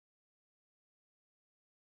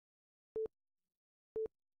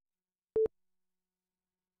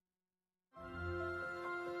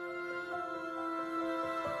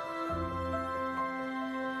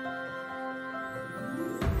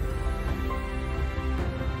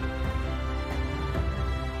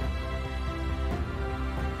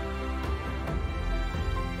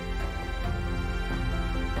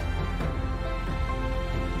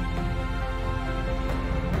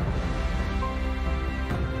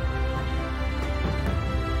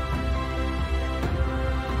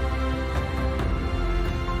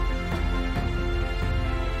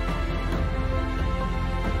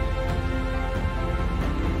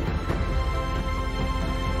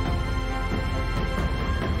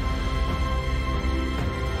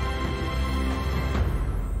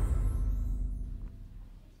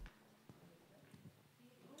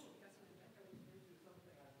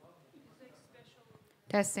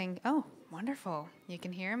Testing. Oh, wonderful. You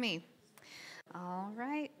can hear me. All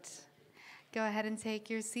right. Go ahead and take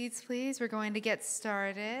your seats, please. We're going to get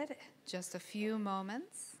started. Just a few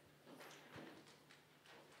moments.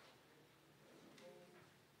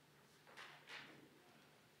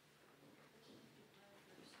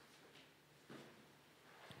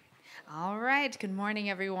 All right, good morning,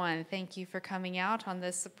 everyone. Thank you for coming out on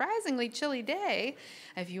this surprisingly chilly day.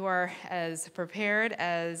 If you are as prepared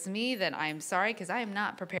as me, then I'm sorry, because I am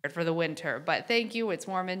not prepared for the winter. But thank you, it's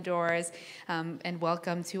warm indoors, and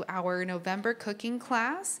welcome to our November cooking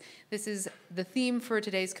class. This is the theme for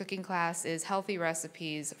today's cooking class is healthy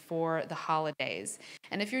recipes for the holidays.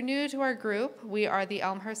 And if you're new to our group, we are the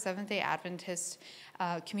Elmhurst Seventh-day Adventist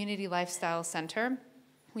Community Lifestyle Center.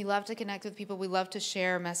 We love to connect with people. We love to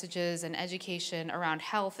share messages and education around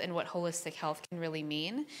health and what holistic health can really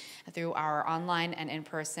mean through our online and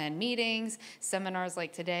in-person meetings, seminars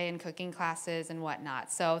like today, and cooking classes and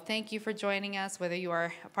whatnot. So thank you for joining us, whether you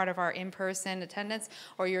are a part of our in-person attendance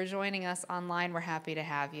or you're joining us online, we're happy to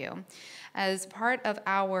have you. As part of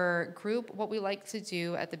our group, what we like to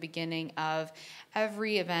do at the beginning of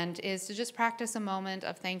every event is to just practice a moment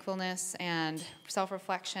of thankfulness and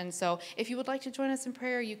self-reflection. So if you would like to join us in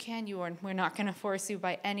prayer, you can. We're not going to force you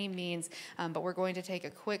by any means, but we're going to take a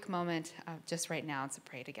quick moment just right now to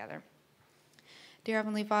pray together. Dear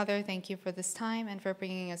Heavenly Father, thank you for this time and for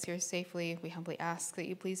bringing us here safely. We humbly ask that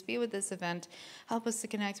you please be with this event, help us to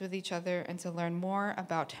connect with each other and to learn more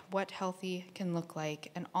about what healthy can look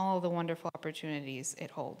like and all the wonderful opportunities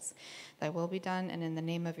it holds. Thy will be done, and in the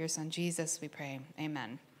name of your Son, Jesus, we pray.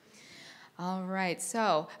 Amen. All right,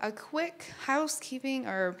 so a quick housekeeping,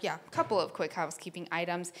 couple of quick housekeeping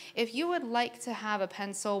items. If you would like to have a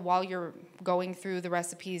pencil while you're going through the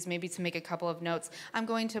recipes, maybe to make a couple of notes, I'm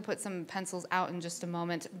going to put some pencils out in just a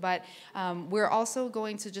moment, but we're also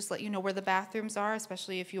going to just let you know where the bathrooms are,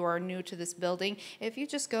 especially if you are new to this building. If you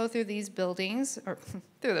just go through these buildings, or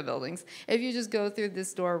through the buildings, if you just go through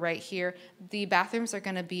this door right here, the bathrooms are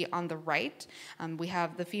going to be on the right. We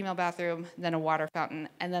have the female bathroom, then a water fountain,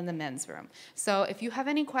 and then the men's room. So if you have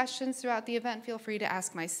any questions throughout the event, feel free to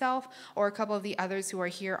ask myself or a couple of the others who are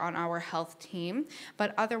here on our health team.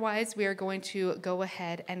 But otherwise, we are going to go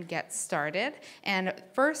ahead and get started. And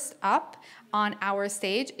first up on our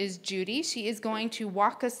stage is Judy. She is going to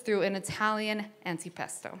walk us through an Italian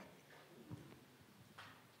antipasto.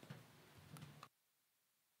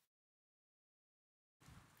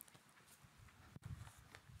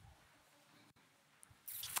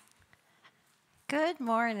 Good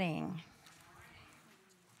morning.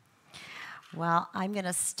 Well, I'm going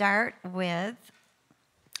to start with,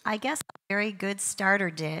 I guess, a very good starter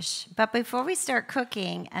dish. But before we start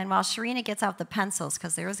cooking, and while Sharina gets out the pencils,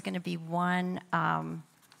 because there is going to be one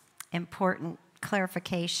important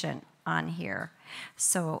clarification on here.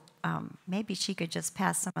 So maybe she could just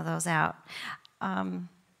pass some of those out.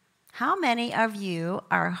 How many of you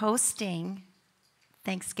are hosting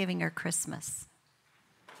Thanksgiving or Christmas?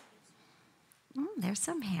 There's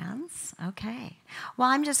some hands. Okay. Well,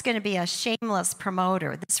 I'm just going to be a shameless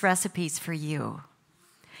promoter. This recipe's for you.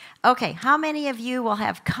 Okay, how many of you will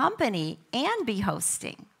have company and be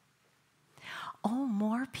hosting? Oh,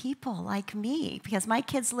 more people like me, because my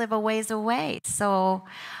kids live a ways away. So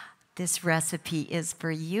this recipe is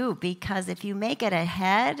for you, because if you make it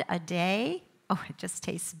ahead a day, it just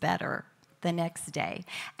tastes better the next day.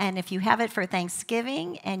 And if you have it for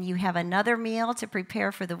Thanksgiving and you have another meal to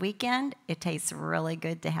prepare for the weekend, it tastes really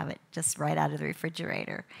good to have it just right out of the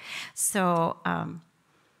refrigerator. So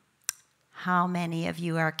how many of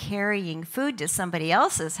you are carrying food to somebody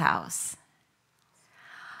else's house?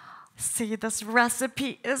 See, this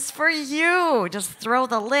recipe is for you. Just throw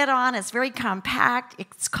the lid on. It's very compact.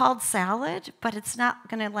 It's called salad, but it's not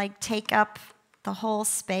going to take up the whole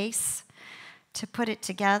space to put it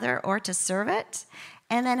together or to serve it.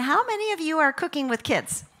 And then how many of you are cooking with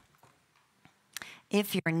kids?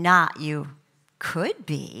 If you're not, you could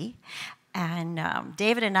be. And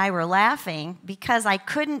David and I were laughing because I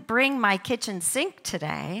couldn't bring my kitchen sink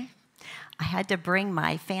today. I had to bring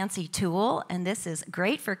my fancy tool, and this is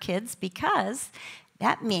great for kids because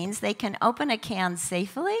that means they can open a can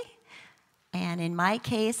safely. And in my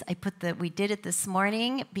case, we did it this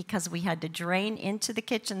morning because we had to drain into the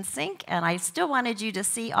kitchen sink, and I still wanted you to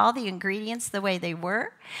see all the ingredients the way they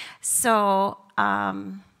were. So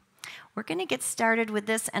we're going to get started with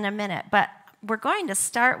this in a minute, but we're going to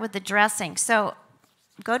start with the dressing. So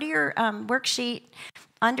go to your worksheet.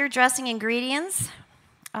 Under dressing ingredients,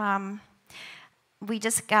 we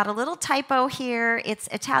just got a little typo here. It's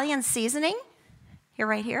Italian seasoning,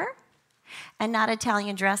 right here. and not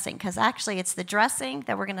Italian dressing, because actually it's the dressing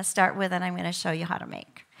that we're going to start with and I'm going to show you how to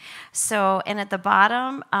make. So, and at the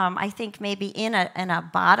bottom, I think maybe in a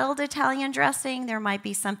bottled Italian dressing, there might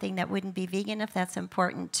be something that wouldn't be vegan if that's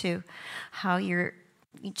important to how you're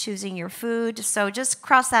choosing your food. So just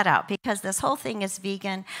cross that out because this whole thing is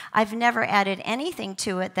vegan. I've never added anything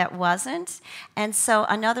to it that wasn't. And so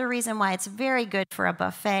another reason why it's very good for a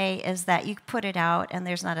buffet is that you put it out and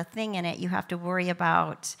there's not a thing in it you have to worry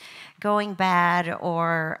about going bad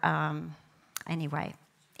or anyway,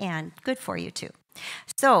 and good for you too.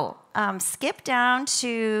 So skip down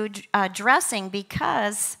to dressing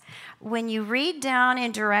because when you read down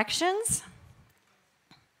in directions,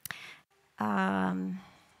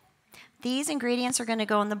 these ingredients are going to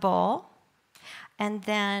go in the bowl. And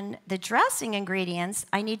then the dressing ingredients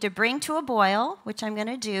I need to bring to a boil, which I'm going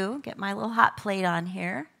to do. Get my little hot plate on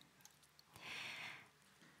here.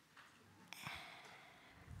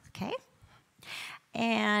 Okay.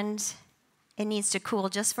 And it needs to cool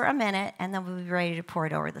just for a minute, and then we'll be ready to pour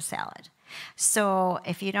it over the salad. So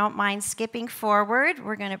if you don't mind skipping forward,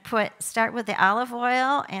 we're going to start with the olive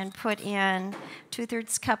oil and put in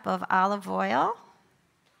 2/3 cup of olive oil.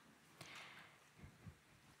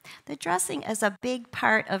 The dressing is a big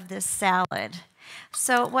part of this salad.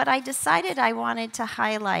 So what I decided I wanted to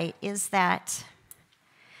highlight is that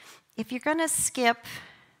if you're going to skip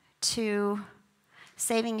to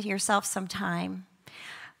saving yourself some time,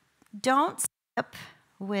 don't skip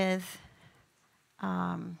with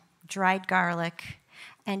dried garlic,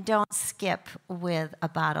 and don't skip with a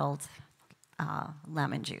bottled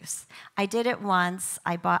lemon juice. I did it once.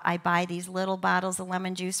 I buy these little bottles of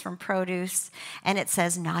lemon juice from produce, and it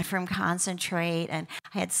says not from concentrate, and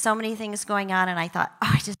I had so many things going on, and I thought,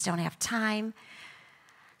 oh, I just don't have time.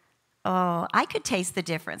 Oh, I could taste the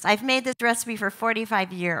difference. I've made this recipe for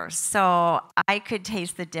 45 years, so I could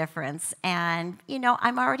taste the difference. And, you know,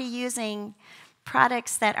 I'm already using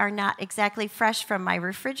products that are not exactly fresh from my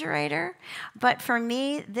refrigerator. But for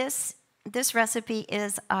me, this recipe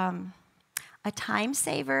is a time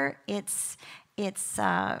saver. It's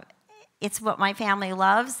what my family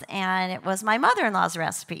loves, and it was my mother-in-law's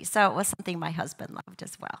recipe, so it was something my husband loved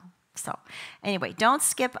as well. So anyway, don't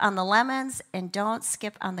skip on the lemons and don't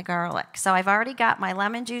skip on the garlic. So I've already got my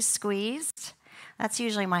lemon juice squeezed. That's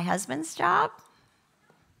usually my husband's job.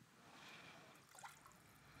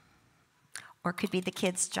 Or could be the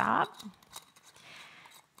kids' job.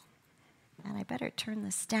 And I better turn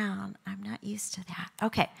this down. I'm not used to that.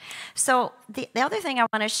 Okay, so the other thing I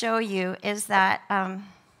want to show you is that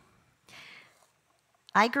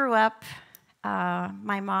I grew up,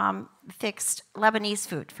 my mom fixed Lebanese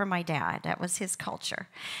food for my dad. That was his culture.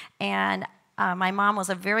 And my mom was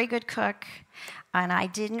a very good cook, and I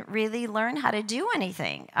didn't really learn how to do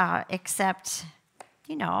anything except,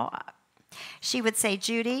 you know, she would say,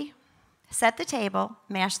 Judy, set the table,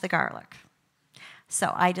 mash the garlic.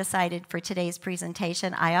 So I decided for today's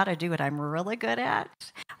presentation, I ought to do what I'm really good at,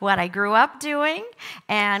 what I grew up doing,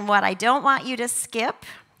 and what I don't want you to skip.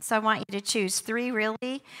 So I want you to choose 3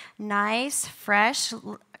 really nice, fresh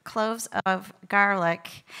cloves of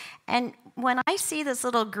garlic. And when I see this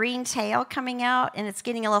little green tail coming out and it's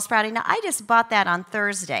getting a little sprouty, now I just bought that on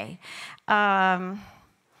Thursday.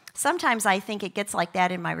 Sometimes I think it gets like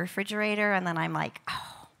that in my refrigerator, and then I'm like,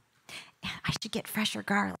 oh, I should get fresher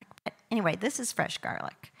garlic. But anyway, this is fresh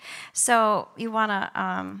garlic. So you want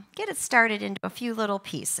to get it started into a few little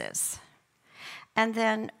pieces. And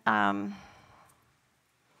then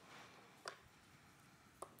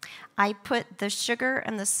I put the sugar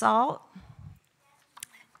and the salt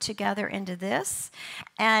together into this.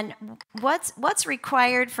 And what's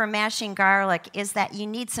required for mashing garlic is that you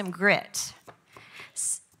need some grit.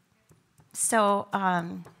 So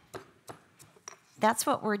that's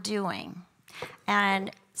what we're doing.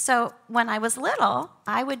 And so when I was little,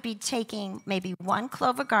 I would be taking maybe 1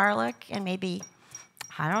 clove of garlic and maybe,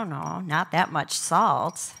 I don't know, not that much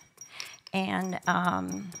salt. And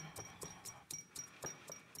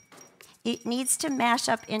it needs to mash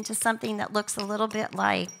up into something that looks a little bit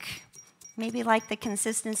like, maybe like the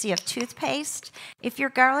consistency of toothpaste. If your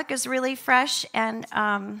garlic is really fresh and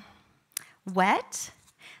wet,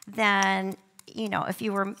 then, you know, if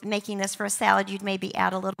you were making this for a salad, you'd maybe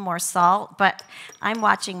add a little more salt. But I'm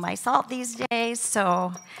watching my salt these days,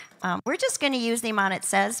 so we're just going to use the amount it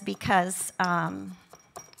says because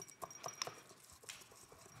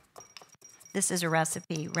this is a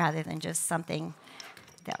recipe rather than just something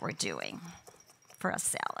that we're doing for a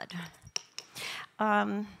salad.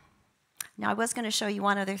 Now, I was going to show you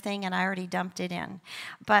one other thing, and I already dumped it in.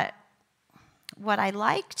 But what I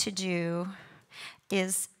like to do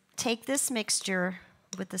is take this mixture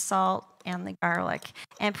with the salt and the garlic,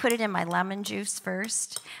 and put it in my lemon juice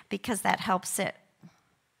first because that helps it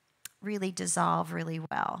really dissolve really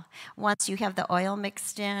well. Once you have the oil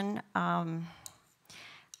mixed in,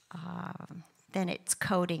 then it's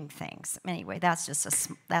coating things. Anyway, that's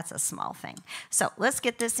a small thing. So let's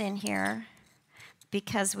get this in here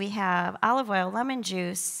because we have olive oil, lemon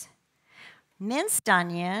juice, minced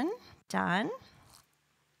onion, done,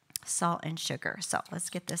 salt and sugar. So let's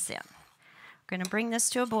get this in. We're going to bring this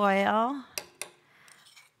to a boil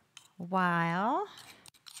while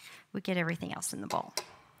we get everything else in the bowl.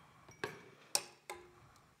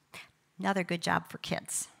 Another good job for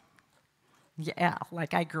kids. Yeah,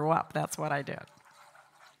 like I grew up, that's what I did.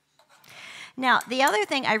 Now, the other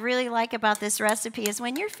thing I really like about this recipe is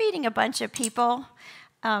when you're feeding a bunch of people,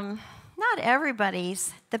 not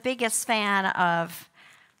everybody's the biggest fan of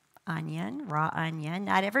onion, raw onion.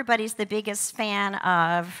 Not everybody's the biggest fan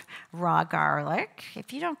of raw garlic.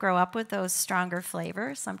 If you don't grow up with those stronger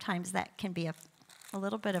flavors, sometimes that can be a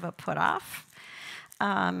little bit of a put-off.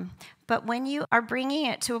 But when you are bringing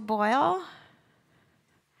it to a boil,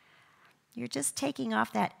 you're just taking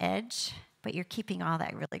off that edge, but you're keeping all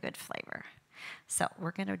that really good flavor. So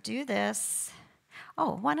we're going to do this.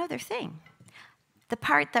 Oh, one other thing. The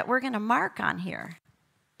part that we're going to mark on here,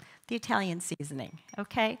 the Italian seasoning,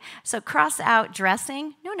 okay? So cross out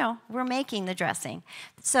dressing. No, we're making the dressing.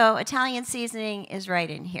 So Italian seasoning is right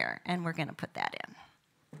in here, and we're going to put that in.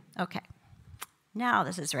 Okay. Now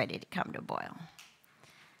this is ready to come to a boil.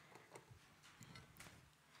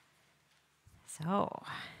 So,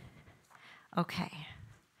 okay.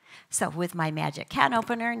 So with my magic can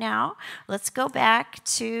opener now, let's go back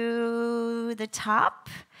to the top.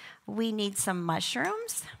 We need some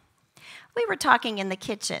mushrooms. We were talking in the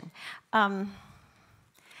kitchen. You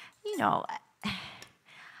know,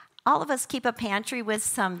 all of us keep a pantry with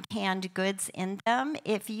some canned goods in them.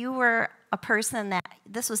 If you were a person that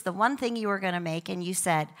this was the one thing you were going to make and you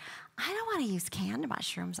said, I don't want to use canned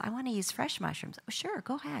mushrooms, I want to use fresh mushrooms. Oh, sure,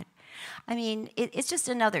 go ahead. I mean, it's just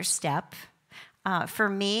another step. For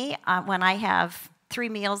me, when I have 3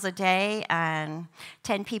 meals a day and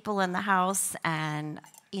 10 people in the house and,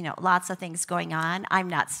 you know, lots of things going on, I'm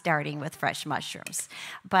not starting with fresh mushrooms.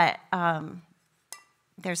 But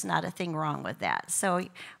there's not a thing wrong with that. So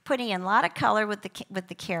putting in a lot of color with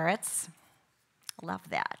the carrots. Love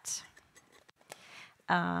that.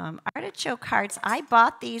 Artichoke hearts, I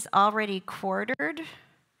bought these already quartered.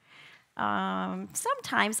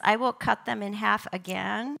 Sometimes I will cut them in half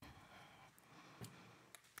again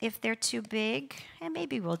if they're too big, and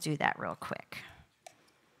maybe we'll do that real quick.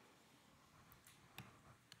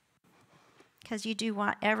 Because you do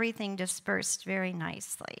want everything dispersed very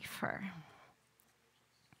nicely for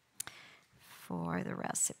the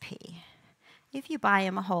recipe. If you buy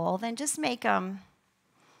them whole, then just make them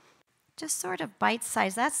just sort of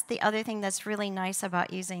bite-sized. That's the other thing that's really nice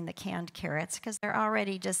about using the canned carrots, because they're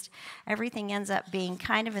already just, everything ends up being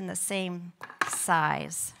kind of in the same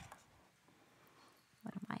size.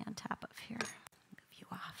 What am I on top of here? Move you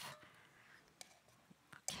off.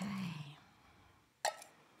 Okay.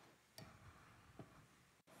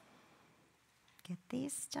 Get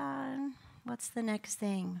these done. What's the next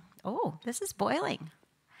thing? Oh, this is boiling.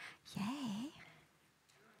 Yay.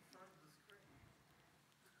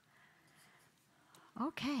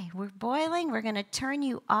 Okay, we're boiling. We're going to turn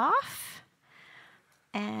you off.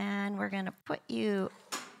 And we're going to put you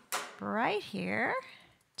right here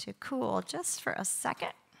to cool just for a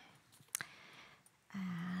second.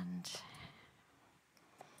 And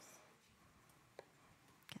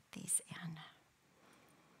get these in.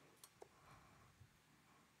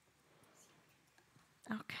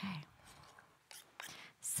 Okay.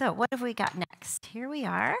 So what have we got next? Here we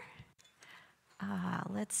are.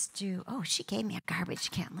 Let's do, oh, she gave me a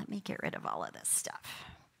garbage can. Let me get rid of all of this stuff.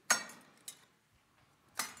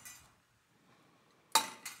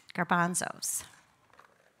 Garbanzos.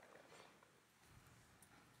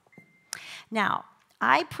 Now,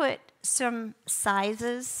 I put some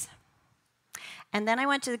sizes, and then I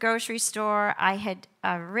went to the grocery store. I had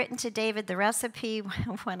written to David the recipe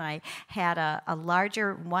when I had a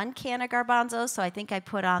larger 1 can of garbanzos, so I think I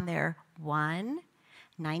put on there 1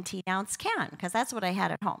 19-ounce can, because that's what I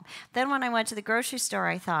had at home. Then when I went to the grocery store,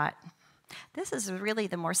 I thought, this is really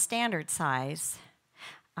the more standard size.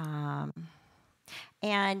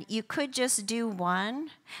 And you could just do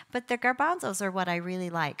 1, but the garbanzos are what I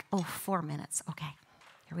really like. Oh, 4 minutes. Okay,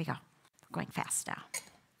 here we go. We're going fast now.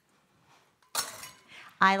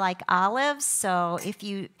 I like olives, so if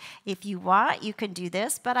you want, you can do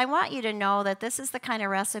this, but I want you to know that this is the kind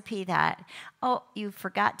of recipe that, oh, you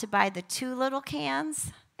forgot to buy the 2 little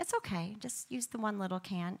cans. it's okay. Just use the one little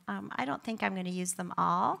can. I don't think I'm going to use them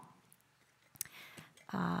all.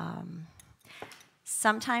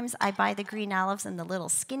 Sometimes I buy the green olives in the little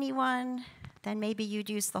skinny one. Then maybe you'd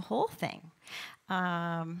use the whole thing.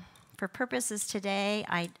 For purposes today,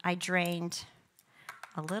 I drained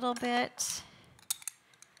a little bit.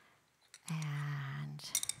 And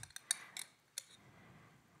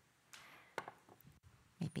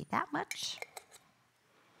maybe that much.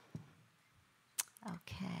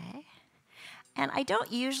 Okay. And I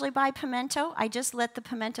don't usually buy pimento. I just let the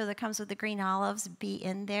pimento that comes with the green olives be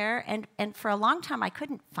in there. And for a long time, I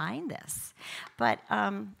couldn't find this. But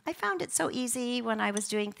I found it so easy when I was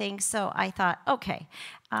doing things, so I thought, okay,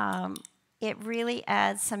 it really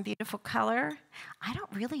adds some beautiful color. I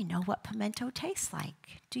don't really know what pimento tastes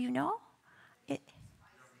like. Do you know?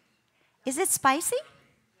 Is it spicy?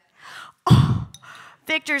 Oh,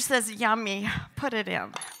 Victor says yummy. Put it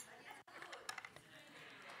in.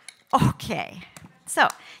 Okay. So,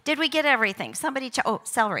 did we get everything? Somebody, oh,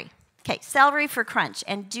 celery. Okay, celery for crunch.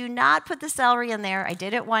 And do not put the celery in there. I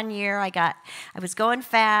did it one year. I was going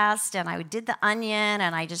fast, and I did the onion,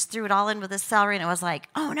 and I just threw it all in with the celery, and it was like,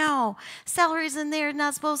 oh no, celery's in there,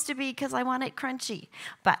 not supposed to be, because I want it crunchy.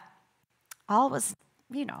 But all was,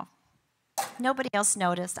 nobody else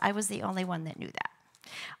noticed. I was the only one that knew that.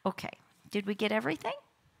 Okay, did we get everything?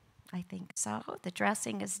 I think so. The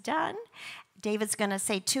dressing is done. David's going to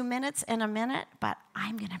say 2 minutes in a minute, but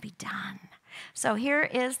I'm going to be done. So here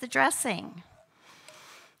is the dressing.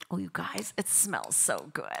 Oh, you guys, it smells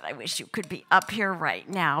so good. I wish you could be up here right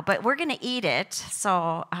now, but we're going to eat it,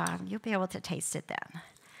 so you'll be able to taste it then.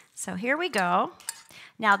 So here we go.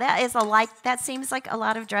 Now that seems like a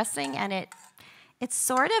lot of dressing, and it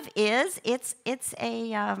sort of is. It's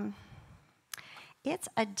a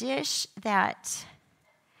dish that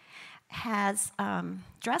has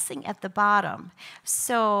dressing at the bottom.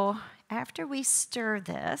 So after we stir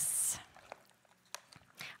this,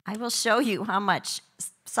 I will show you how much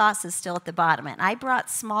sauce is still at the bottom. And I brought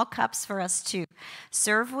small cups for us to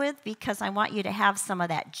serve with because I want you to have some of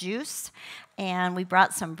that juice. And we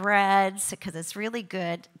brought some breads because it's really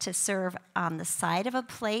good to serve on the side of a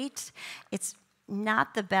plate. It's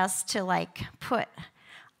not the best to put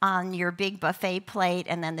on your big buffet plate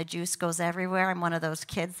and then the juice goes everywhere. I'm one of those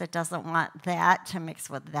kids that doesn't want that to mix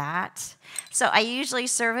with that. So I usually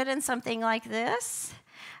serve it in something like this,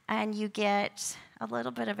 and you get a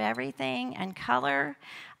little bit of everything and color.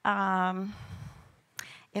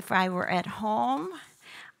 If I were at home,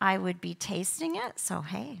 I would be tasting it, so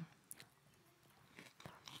hey.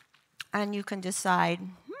 And you can decide,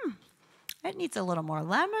 it needs a little more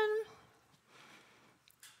lemon,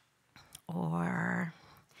 or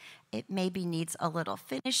it maybe needs a little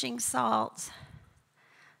finishing salt.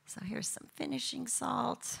 So here's some finishing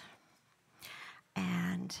salt.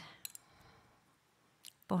 And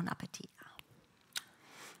bon appetit.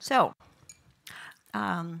 So,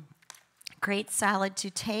 great salad to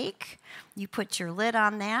take. You put your lid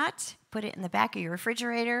on that, put it in the back of your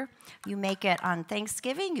refrigerator. You make it on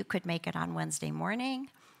Thanksgiving. You could make it on Wednesday morning.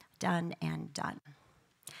 Done and done.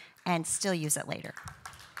 And still use it later.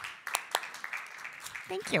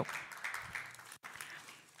 Thank you.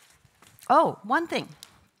 Oh, one thing.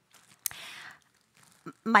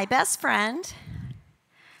 My best friend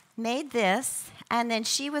made this, and then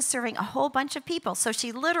she was serving a whole bunch of people. So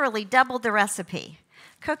she literally doubled the recipe.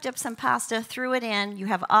 Cooked up some pasta, threw it in. You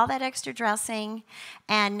have all that extra dressing.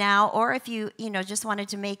 And now, or if you just wanted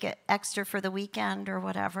to make it extra for the weekend or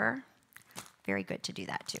whatever, very good to do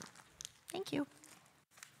that too. Thank you.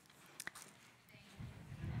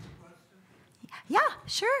 Yeah,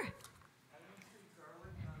 sure.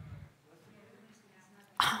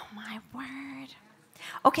 Oh, my word.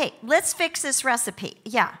 Okay, let's fix this recipe.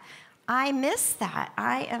 Yeah, I missed that.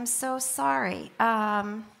 I am so sorry.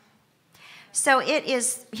 So it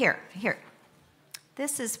is, here.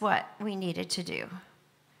 This is what we needed to do.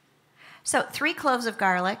 So 3 cloves of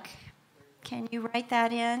garlic. Can you write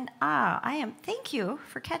that in? Thank you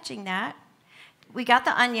for catching that. We got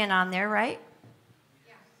the onion on there, right?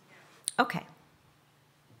 Yeah. Okay.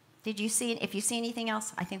 If you see anything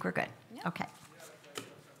else, I think we're good. Yep. Okay.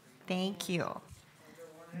 Thank you.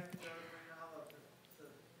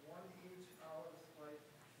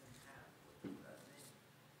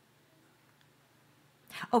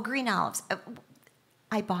 Oh, green olives.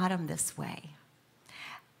 I bought them this way.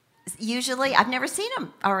 Usually, I've never seen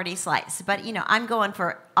them already sliced, but I'm going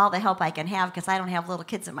for all the help I can have because I don't have little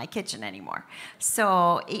kids in my kitchen anymore.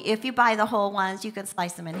 So if you buy the whole ones, you can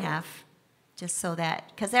slice them in half, just so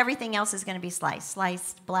that, because everything else is going to be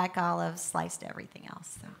sliced black olives, sliced everything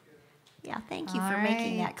else. So, yeah, thank you for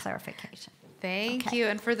making that clarification. Thank you.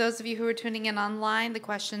 And for those of you who are tuning in online, the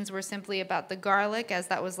questions were simply about the garlic, as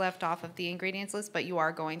that was left off of the ingredients list, but you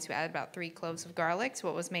are going to add about 3 cloves of garlic to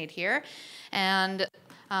what was made here. And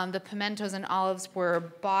the pimentos and olives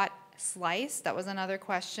were bought sliced. That was another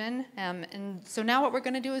question. And so now what we're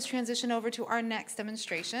going to do is transition over to our next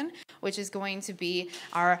demonstration, which is going to be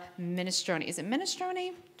our minestrone. Is it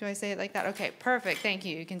minestrone? Do I say it like that? Okay, perfect. Thank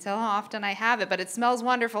you. You can tell how often I have it, but it smells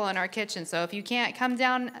wonderful in our kitchen. So if you can't come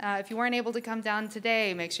down, if you weren't able to come down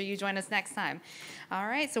today, make sure you join us next time. All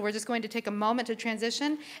right, so we're just going to take a moment to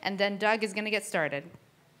transition, and then Doug is going to get started.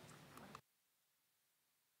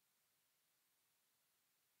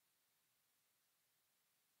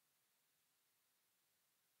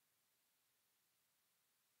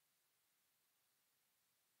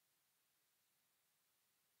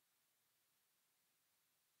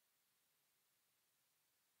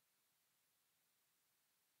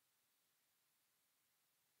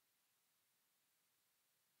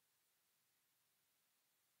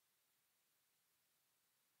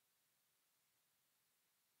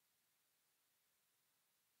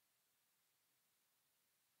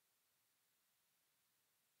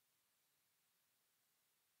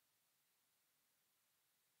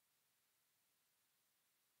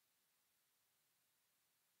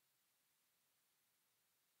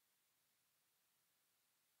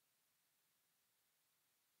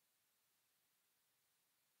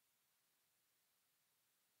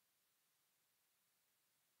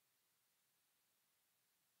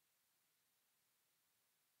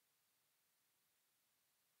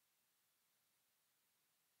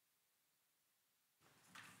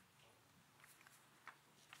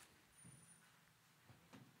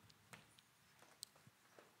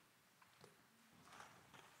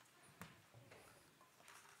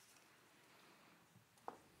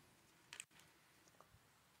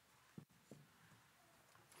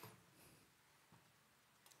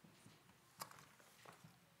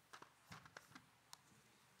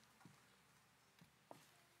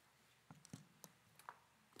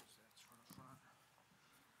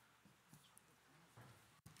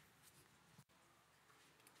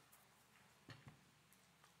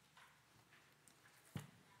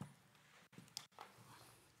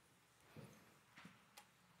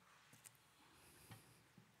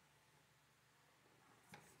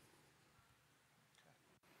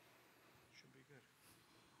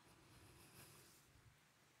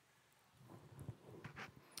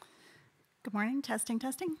 Good morning, testing,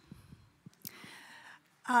 testing.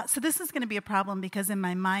 So this is going to be a problem because in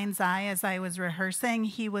my mind's eye, as I was rehearsing,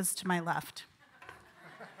 he was to my left.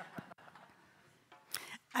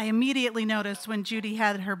 I immediately noticed when Judy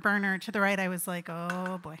had her burner to the right, I was like,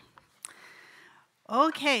 oh boy.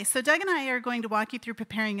 Okay, so Doug and I are going to walk you through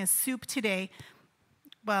preparing a soup today.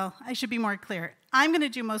 Well, I should be more clear. I'm going to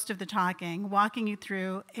do most of the talking, walking you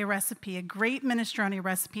through a recipe, a great minestrone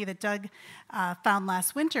recipe that Doug found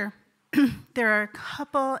last winter. There are a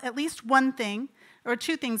couple, at least one thing, or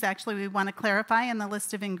 2 things actually we want to clarify in the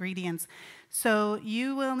list of ingredients. So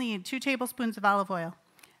you will need 2 tablespoons of olive oil,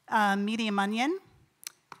 medium onion,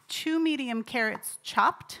 2 medium carrots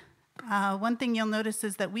chopped. One thing you'll notice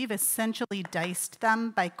is that we've essentially diced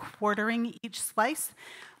them by quartering each slice.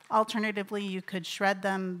 Alternatively, you could shred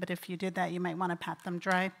them, but if you did that, you might want to pat them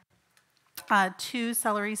dry. 2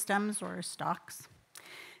 celery stems or stalks,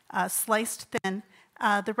 sliced thin.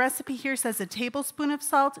 The recipe here says a tablespoon of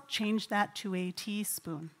salt. Change that to a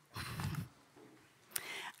teaspoon.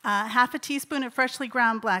 Half a teaspoon of freshly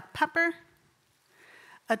ground black pepper.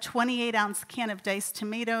 A 28-ounce can of diced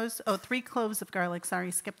tomatoes. Oh, 3 cloves of garlic. Sorry,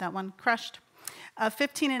 skipped that one. Crushed. A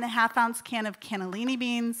 15.5-ounce can of cannellini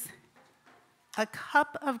beans. A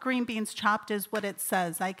cup of green beans chopped is what it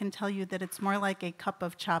says. I can tell you that it's more like a cup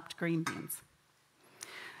of chopped green beans.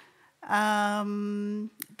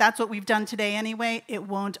 That's what we've done today anyway. It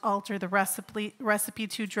won't alter the recipe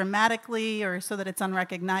too dramatically or so that it's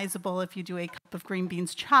unrecognizable if you do a cup of green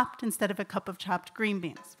beans chopped instead of a cup of chopped green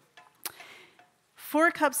beans. 4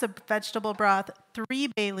 cups of vegetable broth, 3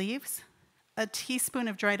 bay leaves, a teaspoon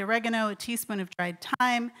of dried oregano, a teaspoon of dried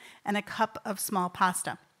thyme, and a cup of small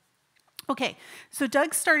pasta. Okay, so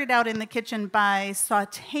Doug started out in the kitchen by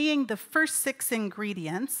sautéing the first 6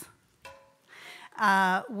 ingredients,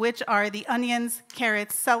 which are the onions,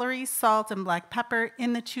 carrots, celery, salt, and black pepper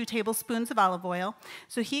in the 2 tablespoons of olive oil.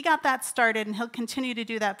 So he got that started, and he'll continue to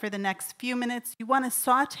do that for the next few minutes. You want to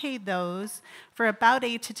sauté those for about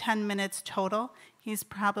 8 to 10 minutes total. He's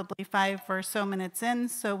probably 5 or so minutes in,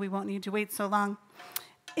 so we won't need to wait so long.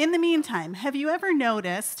 In the meantime, have you ever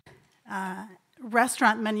noticed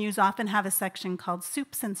restaurant menus often have a section called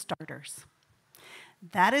soups and starters?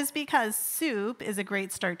 That is because soup is a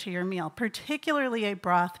great start to your meal, particularly a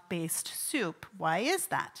broth-based soup. Why is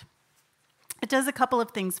that? It does a couple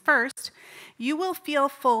of things. First, you will feel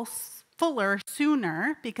fuller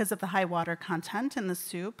sooner because of the high water content in the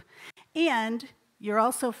soup, and you're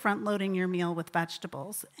also front-loading your meal with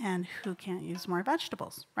vegetables, and who can't use more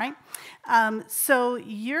vegetables, right? So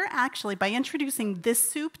you're actually, by introducing this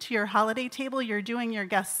soup to your holiday table, you're doing your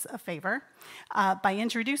guests a favor by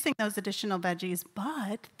introducing those additional veggies,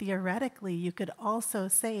 but theoretically, you could also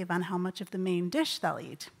save on how much of the main dish they'll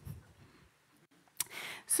eat.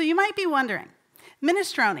 So you might be wondering,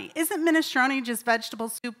 minestrone, isn't minestrone just vegetable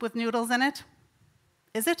soup with noodles in it?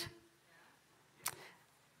 Is it?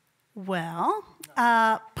 Well,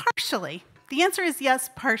 partially. The answer is yes,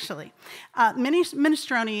 partially.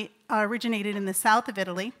 Minestrone originated in the south of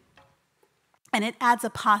Italy, and it adds a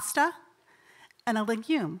pasta and a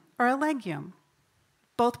legume, or a legume.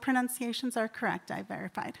 Both pronunciations are correct, I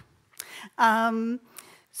verified.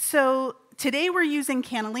 So today we're using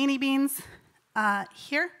cannellini beans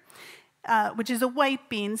here, which is a white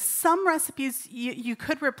bean. Some recipes, you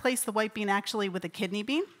could replace the white bean actually with a kidney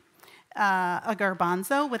bean, a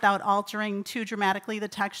garbanzo, without altering too dramatically the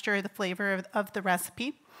texture or the flavor of the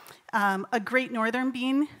recipe. A Great Northern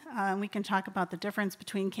bean, we can talk about the difference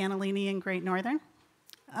between cannellini and Great Northern,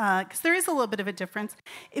 because there is a little bit of a difference.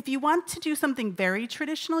 If you want to do something very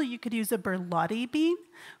traditional, you could use a berlotti bean,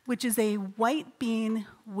 which is a white bean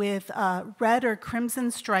with red or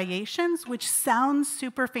crimson striations, which sounds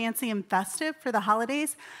super fancy and festive for the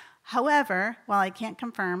holidays. However, while I can't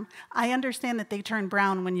confirm, I understand that they turn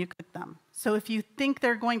brown when you cook them. So if you think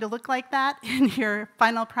they're going to look like that in your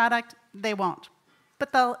final product, they won't. But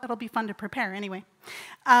it'll be fun to prepare anyway.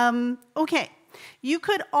 Okay. You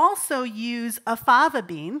could also use a fava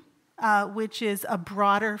bean, which is a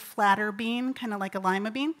broader, flatter bean, kind of like a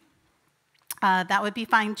lima bean. That would be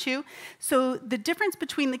fine too. So the difference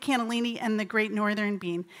between the cannellini and the Great Northern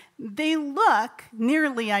bean, they look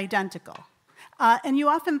nearly identical. And you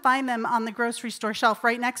often find them on the grocery store shelf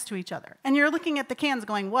right next to each other. And you're looking at the cans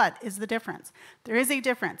going, what is the difference? There is a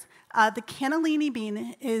difference. The cannellini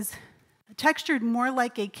bean is textured more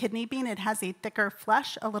like a kidney bean. It has a thicker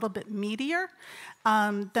flesh, a little bit meatier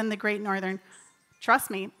than the Great Northern. Trust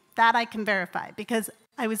me, that I can verify, because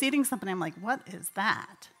I was eating something, I'm like, what is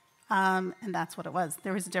that? And that's what it was.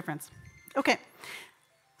 There was a difference. Okay.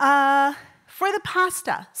 For the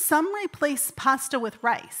pasta, some replace pasta with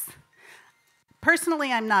rice.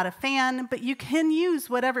 Personally, I'm not a fan, but you can use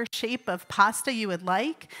whatever shape of pasta you would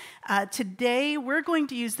like. Today, we're going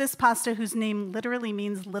to use this pasta whose name literally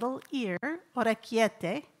means little ear,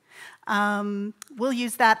 orecchiette. We'll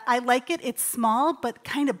use that. I like it. It's small, but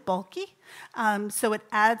kind of bulky. So it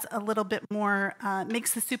adds a little bit more,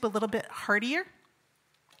 makes the soup a little bit heartier.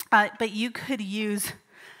 But you could use,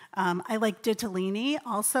 I like ditalini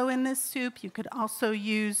also in this soup. You could also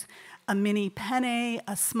use a mini penne,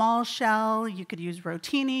 a small shell. You could use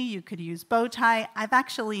rotini. You could use bow tie. I've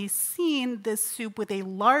actually seen this soup with a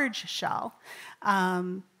large shell,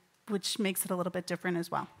 which makes it a little bit different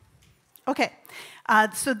as well. Okay,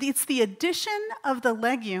 so it's the addition of the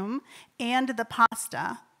legume and the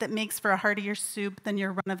pasta that makes for a heartier soup than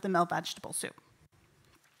your run-of-the-mill vegetable soup.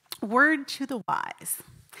 Word to the wise.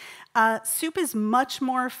 Soup is much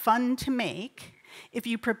more fun to make if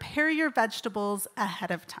you prepare your vegetables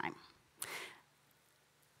ahead of time.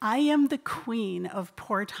 I am the queen of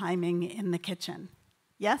poor timing in the kitchen.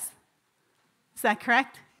 Yes? Is that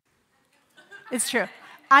correct? It's true.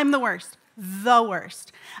 I'm the worst. The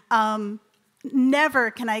worst. Never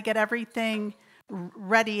can I get everything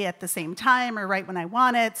ready at the same time or right when I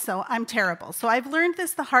want it, so I'm terrible. So I've learned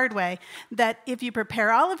this the hard way, that if you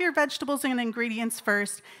prepare all of your vegetables and ingredients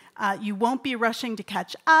first, you won't be rushing to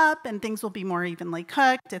catch up, and things will be more evenly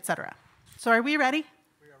cooked, etc. So are we ready?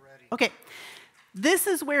 We are ready. Okay. This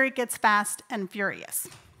is where it gets fast and furious.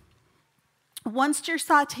 Once your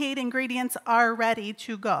sautéed ingredients are ready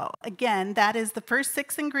to go, again, that is the first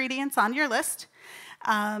 6 ingredients on your list,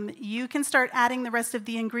 you can start adding the rest of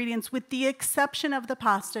the ingredients with the exception of the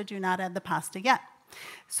pasta. Do not add the pasta yet.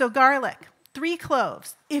 So garlic, 3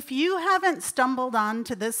 cloves. If you haven't stumbled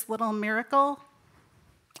onto this little miracle,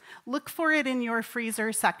 look for it in your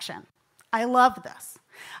freezer section. I love this.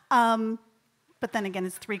 But then again,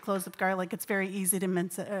 it's 3 cloves of garlic. It's very easy to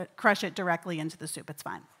mince it, crush it directly into the soup. It's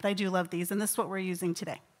fine. But I do love these, and this is what we're using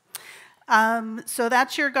today. So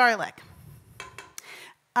that's your garlic.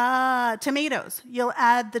 Tomatoes. You'll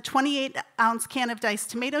add the 28-ounce can of diced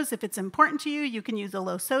tomatoes. If it's important to you, you can use a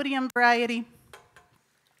low-sodium variety.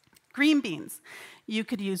 Green beans. You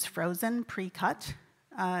could use frozen, pre-cut.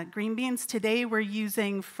 green beans. Today we're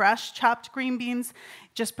using fresh chopped green beans.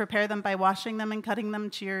 Just prepare them by washing them and cutting them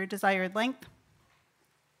to your desired length.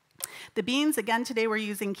 The beans, again, today we're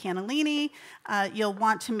using cannellini. You'll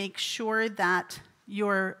want to make sure that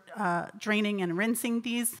you're draining and rinsing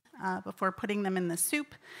these before putting them in the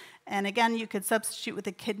soup. And again, you could substitute with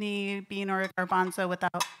a kidney bean or a garbanzo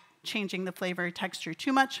without changing the flavor or texture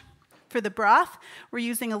too much. For the broth, we're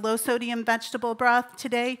using a low-sodium vegetable broth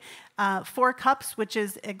today, 4 cups, which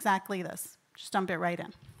is exactly this. Just dump it right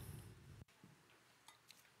in.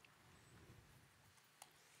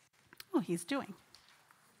 Oh, he's doing.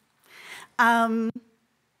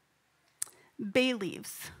 Bay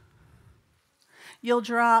leaves. You'll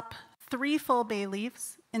drop 3 full bay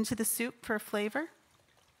leaves into the soup for flavor.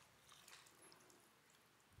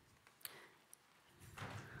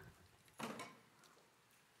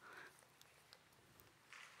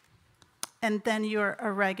 And then your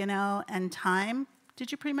oregano and thyme.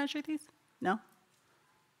 Did you pre-measure these? No?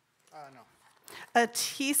 No. A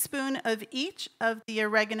teaspoon of each of the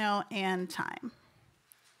oregano and thyme.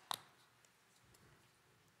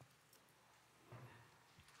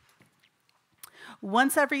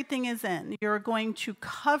 Once everything is in, you're going to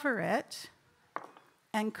cover it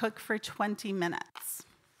and cook for 20 minutes.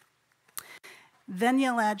 Then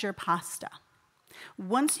you'll add your pasta.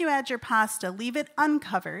 Once you add your pasta, leave it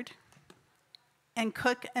uncovered and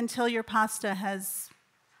cook until your pasta has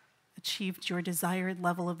achieved your desired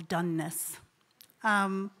level of doneness.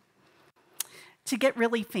 To get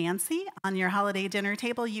really fancy on your holiday dinner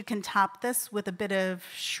table, you can top this with a bit of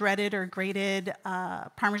shredded or grated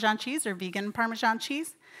Parmesan cheese or vegan Parmesan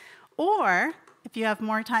cheese. Or, if you have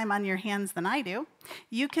more time on your hands than I do,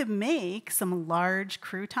 you could make some large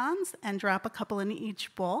croutons and drop a couple in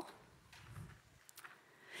each bowl.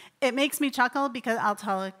 It makes me chuckle because I'll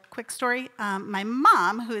tell a quick story. My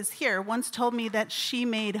mom, who is here, once told me that she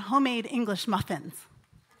made homemade English muffins.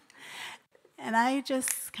 And I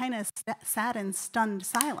just kind of sat in stunned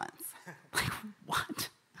silence. Like, what?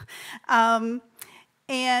 And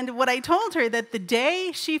what I told her, that the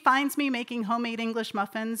day she finds me making homemade English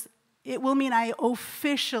muffins, it will mean I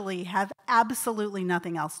officially have absolutely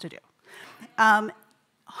nothing else to do.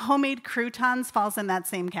 Homemade croutons falls in that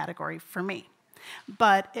same category for me.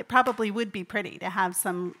 But it probably would be pretty to have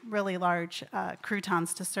some really large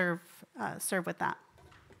croutons to serve with that.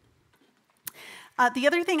 The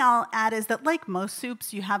other thing I'll add is that, like most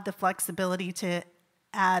soups, you have the flexibility to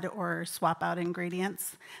add or swap out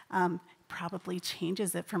ingredients. Probably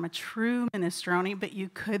changes it from a true minestrone, but you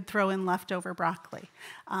could throw in leftover broccoli.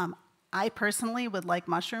 I personally would like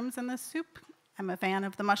mushrooms in this soup. I'm a fan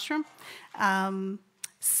of the mushroom.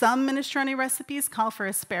 Some minestrone recipes call for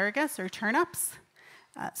asparagus or turnips.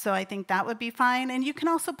 So I think that would be fine. And you can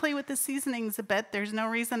also play with the seasonings a bit. There's no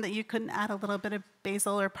reason that you couldn't add a little bit of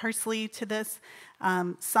basil or parsley to this.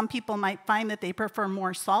 Some people might find that they prefer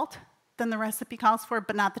more salt than the recipe calls for,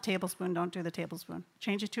 but not the tablespoon. Don't do the tablespoon.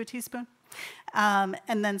 Change it to a teaspoon. And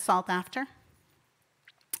then salt after.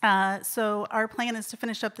 So our plan is to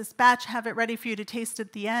finish up this batch, have it ready for you to taste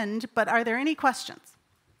at the end. But are there any questions?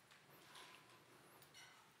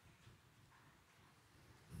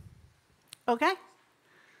 Okay.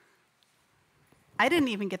 I didn't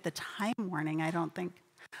even get the time warning, I don't think.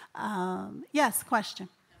 Yes, question.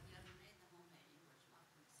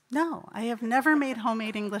 No, I have never made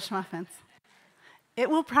homemade English muffins. It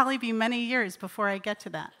will probably be many years before I get to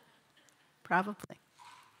that. Probably.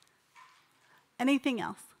 Anything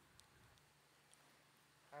else?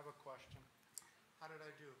 I have a question. How did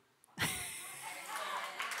I do?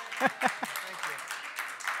 Thank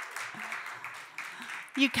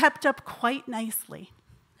you. You kept up quite nicely.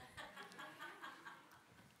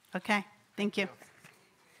 Okay, thank you.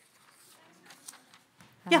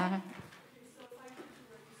 Yeah.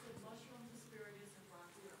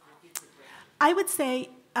 I would say,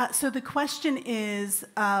 so the question is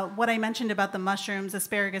what I mentioned about the mushrooms,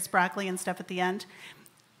 asparagus, broccoli, and stuff at the end.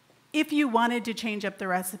 If you wanted to change up the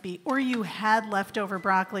recipe, or you had leftover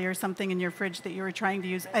broccoli or something in your fridge that you were trying to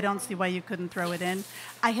use, I don't see why you couldn't throw it in.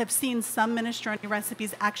 I have seen some minestrone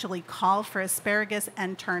recipes actually call for asparagus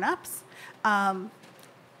and turnips.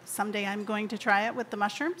 Someday I'm going to try it with the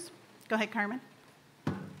mushrooms. Go ahead, Carmen.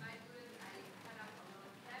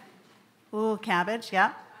 Ooh, cabbage,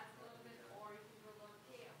 yeah.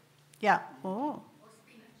 Yeah, oh.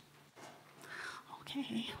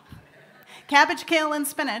 Okay. Cabbage, kale, and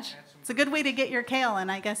spinach. It's a good way to get your kale,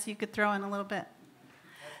 and I guess you could throw in a little bit.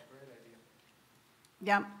 That's a great idea.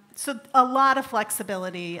 Yeah, so a lot of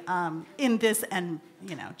flexibility in this, and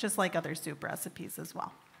just like other soup recipes as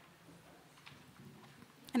well.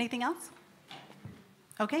 Anything else?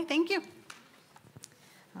 Okay, thank you.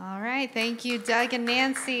 All right, thank you, Doug and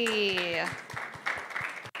Nancy.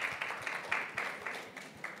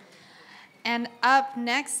 And up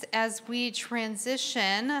next, as we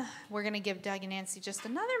transition, we're going to give Doug and Nancy just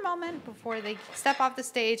another moment before they step off the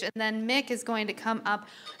stage, and then Mick is going to come up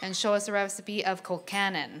and show us a recipe of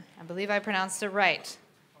Colcannon. I believe I pronounced it right.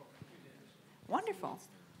 Wonderful.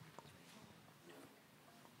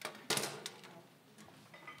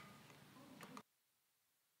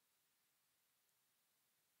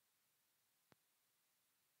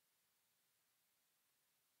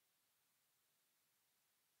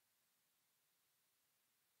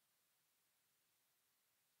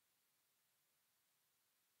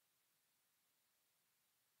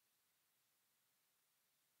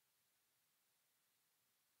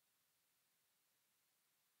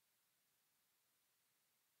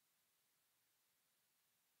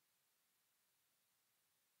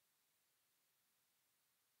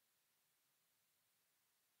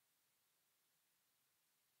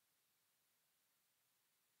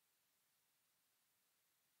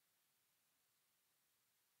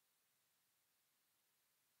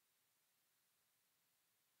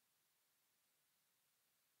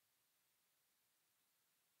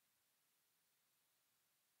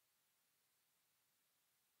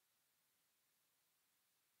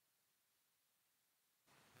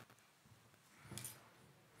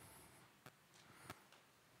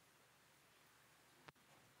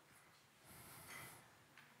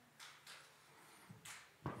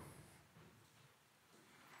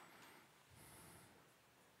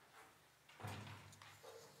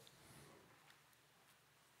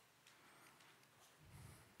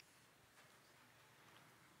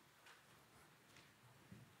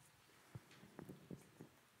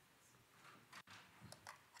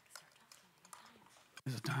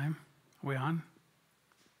 Is it time? Are we on?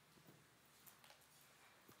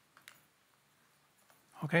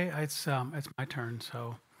 Okay, it's my turn.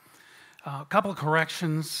 So, a couple of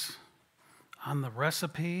corrections on the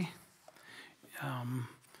recipe.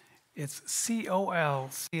 It's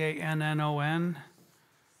Colcannon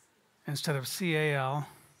instead of Cal.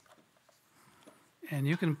 And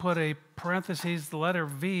you can put a parentheses, the letter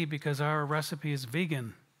V, because our recipe is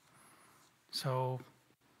vegan. So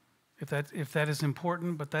if that is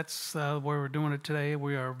important, but that's where we're doing it today.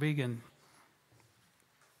 We are vegan.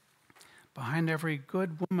 Behind every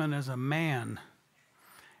good woman is a man.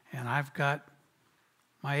 And I've got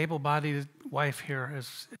my able-bodied wife here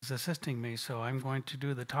is assisting me, so I'm going to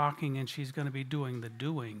do the talking, and she's going to be doing the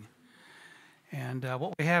doing. And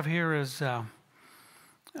what we have here is the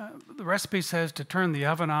recipe says to turn the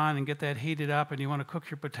oven on and get that heated up, and you want to cook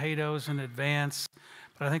your potatoes in advance.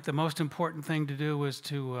 But I think the most important thing to do is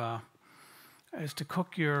to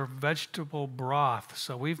cook your vegetable broth.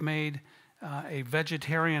 So we've made a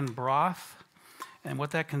vegetarian broth, and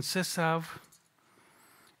what that consists of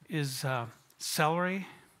is celery,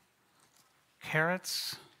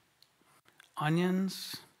 carrots,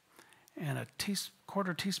 onions, and a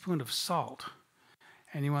quarter teaspoon of salt.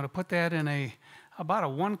 And you want to put that in about a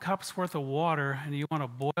 1 cup's worth of water, and you want to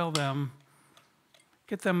boil them,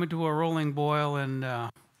 get them into a rolling boil, and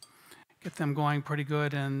get them going pretty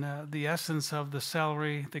good. And the essence of the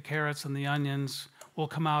celery, the carrots, and the onions will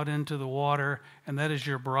come out into the water, and that is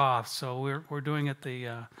your broth. So we're doing it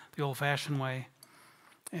the old-fashioned way.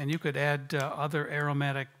 And you could add other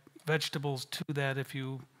aromatic vegetables to that if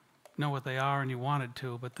you know what they are and you wanted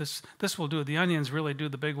to. But this will do it. The onions really do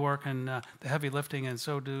the big work and the heavy lifting, and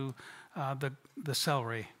so do the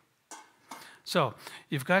celery. So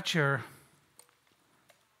you've got your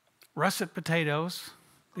russet potatoes.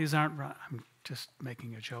 These aren't, I'm just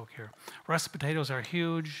making a joke here. Russet potatoes are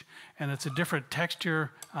huge, and it's a different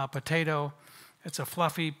texture potato. It's a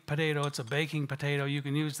fluffy potato. It's a baking potato. You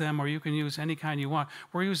can use them, or you can use any kind you want.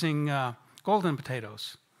 We're using golden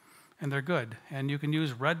potatoes, and they're good. And you can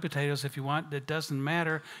use red potatoes if you want. It doesn't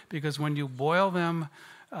matter, because when you boil them,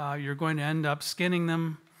 you're going to end up skinning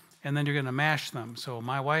them, and then you're going to mash them. So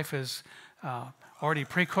my wife has already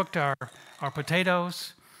pre-cooked our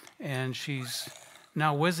potatoes, and she's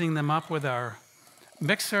now whizzing them up with our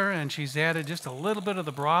mixer, and she's added just a little bit of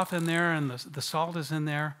the broth in there, and the salt is in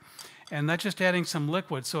there. And that's just adding some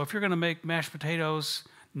liquid. So if you're going to make mashed potatoes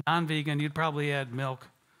non-vegan, you'd probably add milk.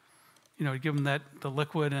 You know, give them the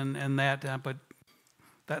liquid and that. But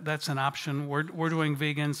that's an option. We're doing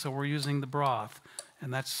vegan, so we're using the broth,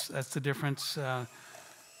 and that's the difference.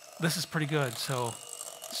 This is pretty good. So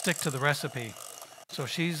stick to the recipe. So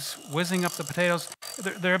she's whizzing up the potatoes.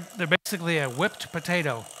 They're basically a whipped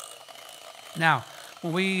potato. Now,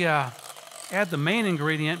 when we add the main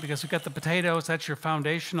ingredient, because we've got the potatoes, that's your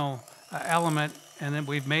foundational element, and then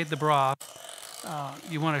we've made the broth.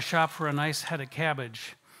 you want to shop for a nice head of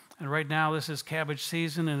cabbage. And right now this is cabbage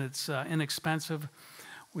season and it's inexpensive.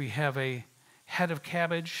 We have a head of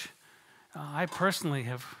cabbage. I personally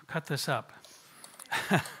have cut this up.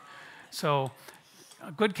 So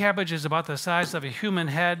a good cabbage is about the size of a human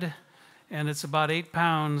head, and it's about 8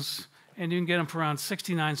 pounds, and you can get them for around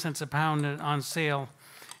 69 cents a pound on sale.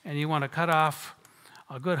 And you want to cut off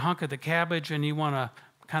a good hunk of the cabbage, and you want to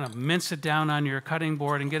kind of mince it down on your cutting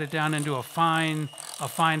board and get it down into a fine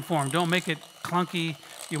form. Don't make it clunky.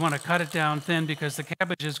 You want to cut it down thin because the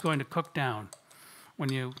cabbage is going to cook down when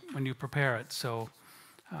you prepare it. So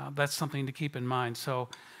that's something to keep in mind. So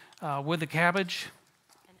with the cabbage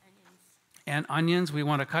and onions, we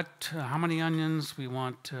want to cut how many onions? We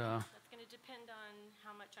want. That's going to depend on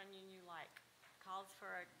how much onion you like. Calls for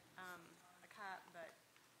a cup, but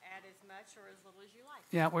add as much or as little as you like.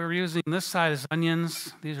 Yeah, we're using this size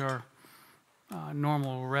onions. These are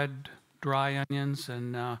normal red dry onions,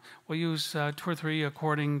 and we'll use 2 or 3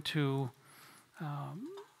 according to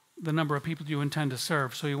the number of people you intend to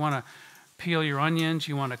serve. So you want to peel your onions.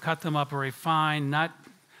 You want to cut them up very fine.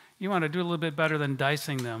 You want to do a little bit better than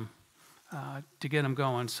dicing them to get them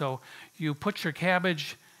going. So you put your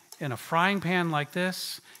cabbage in a frying pan like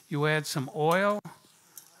this. You add some oil,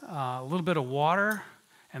 a little bit of water,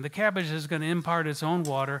 and the cabbage is going to impart its own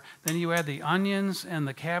water. Then you add the onions and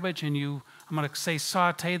the cabbage, and I'm going to say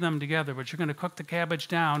saute them together, but you're going to cook the cabbage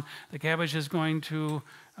down. The cabbage is going to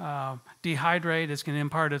dehydrate. It's going to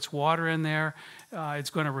impart its water in there. It's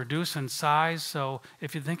going to reduce in size. So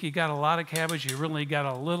if you think you got a lot of cabbage, you really got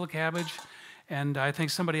a little cabbage. And I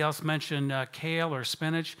think somebody else mentioned kale or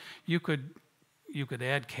spinach. You could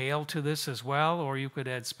add kale to this as well, or you could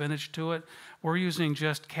add spinach to it. We're using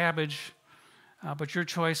just cabbage, but your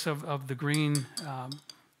choice of the green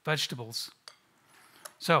vegetables.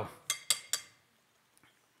 So,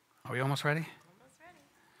 are we almost ready? Almost ready.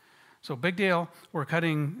 So big deal. We're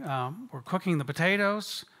cooking the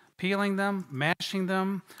potatoes, peeling them, mashing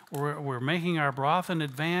them. We're making our broth in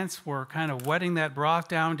advance. We're kind of wetting that broth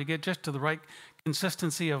down to get just to the right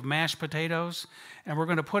consistency of mashed potatoes. And we're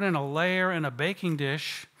going to put in a layer in a baking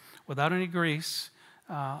dish without any grease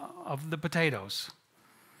of the potatoes.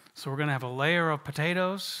 So we're going to have a layer of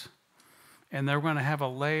potatoes, and then we're going to have a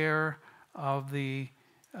layer of the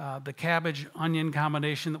cabbage-onion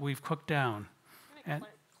combination that we've cooked down. I'm going to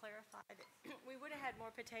clarify that we would have had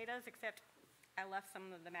more potatoes, except I left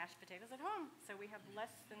some of the mashed potatoes at home, so we have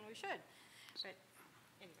less than we should. But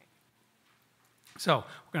anyway. So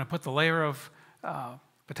we're going to put the layer of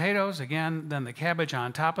potatoes, again, then the cabbage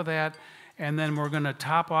on top of that, and then we're going to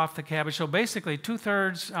top off the cabbage. So basically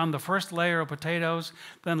 2/3 on the first layer of potatoes,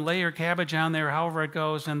 then lay your cabbage on there however it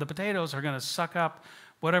goes, and the potatoes are going to suck up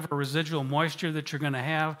whatever residual moisture that you're going to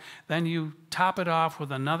have. Then you top it off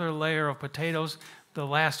with another layer of potatoes. The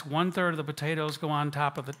last 1/3 of the potatoes go on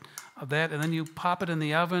top of that, and then you pop it in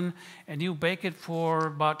the oven, and you bake it for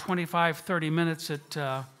about 25-30 minutes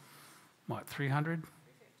at, 300?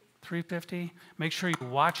 350? Make sure you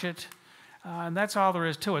watch it. And that's all there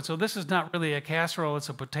is to it. So this is not really a casserole, it's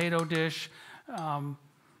a potato dish.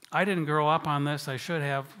 I didn't grow up on this. I should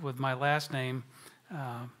have with my last name,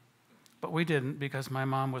 but we didn't because my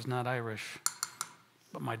mom was not Irish.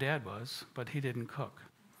 But my dad was, but he didn't cook.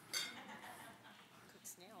 Cook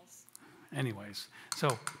snails. Anyways,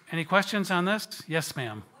 so any questions on this? Yes,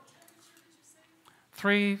 ma'am.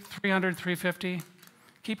 300, 350.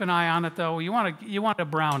 Keep an eye on it though. You want to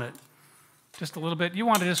brown it just a little bit. You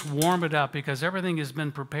want to just warm it up because everything has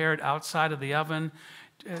been prepared outside of the oven.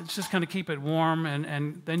 It's just going to keep it warm,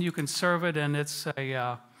 and then you can serve it. And it's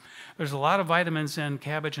there's a lot of vitamins in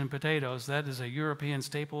cabbage and potatoes. That is a European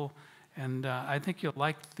staple, and I think you'll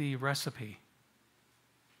like the recipe.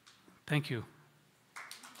 Thank you.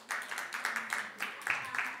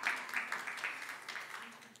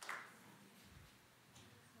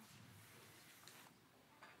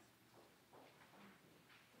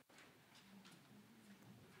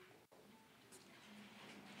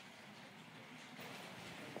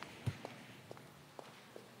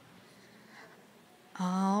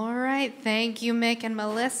 All right, thank you, Mick and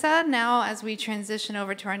Melissa. Now, as we transition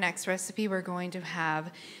over to our next recipe, we're going to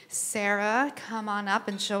have Sarah come on up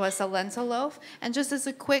and show us a lentil loaf. And just as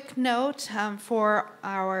a quick note,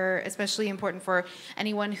 especially important for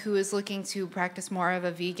anyone who is looking to practice more of a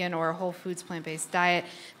vegan or a whole foods plant-based diet,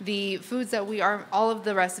 the foods that all of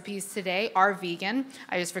the recipes today are vegan.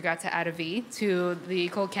 I just forgot to add a V to the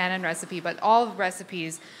Cold Cannon recipe, but all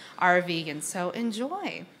recipes are vegan, so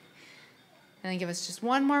enjoy. And then give us just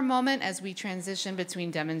one more moment as we transition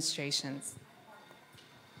between demonstrations.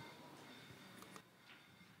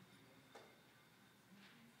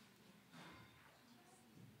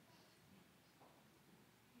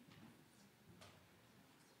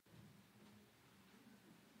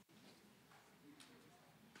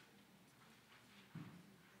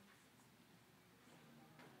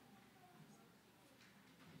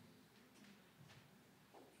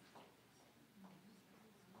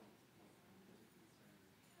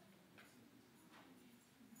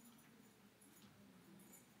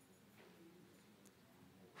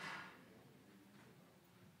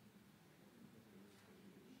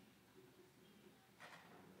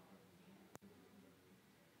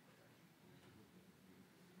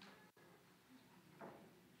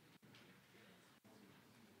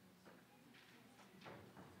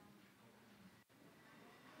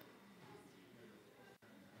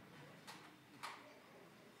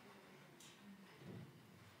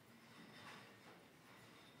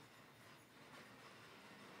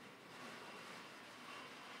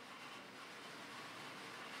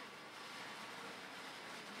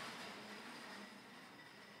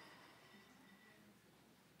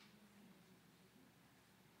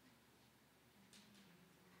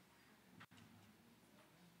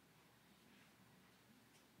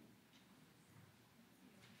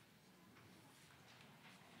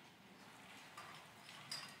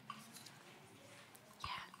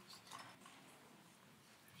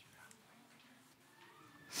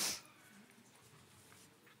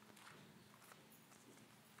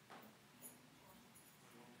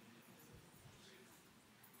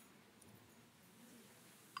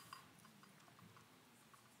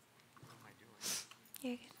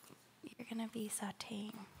 You're gonna be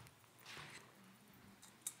sauteing.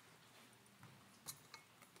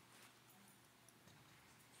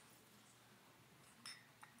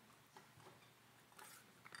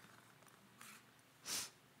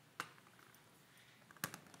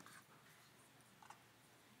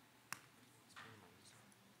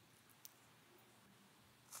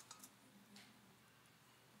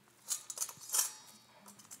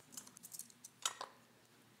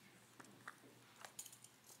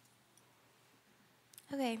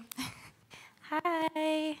 Okay.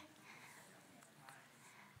 Hi.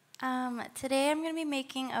 Today I'm going to be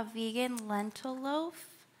making a vegan lentil loaf.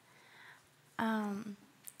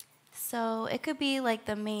 So it could be like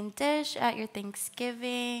the main dish at your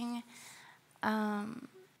Thanksgiving,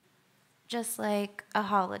 just like a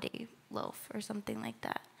holiday loaf or something like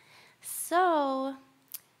that. So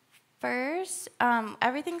first,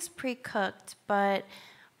 everything's pre-cooked, but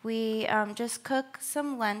we just cook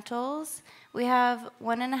some lentils. We have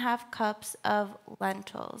 1.5 cups of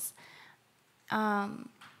lentils.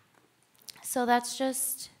 So that's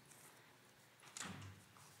just,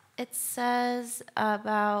 it says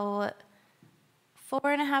about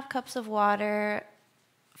 4.5 cups of water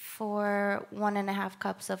for 1.5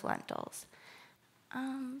 cups of lentils.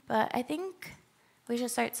 But I think we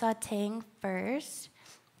should start sauteing first.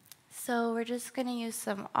 So we're just gonna use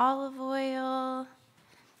some olive oil.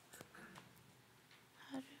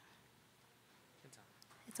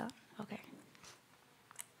 It's on? Okay.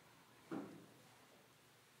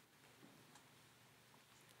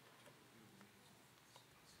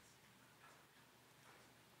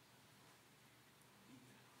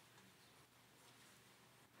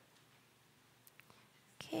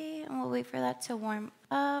 Okay, and we'll wait for that to warm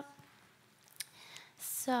up.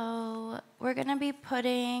 So we're gonna be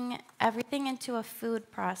putting everything into a food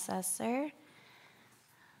processor.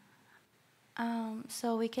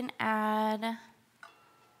 So we can add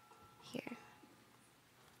here.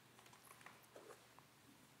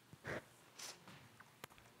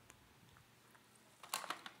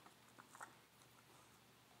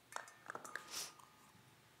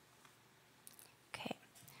 Okay,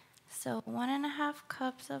 so 1.5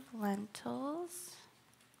 cups of lentils.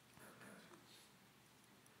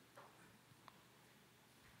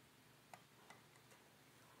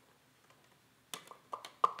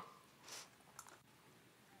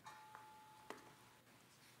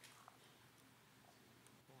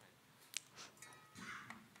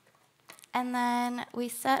 And then we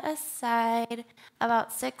set aside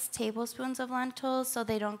about 6 tablespoons of lentils so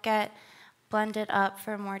they don't get blended up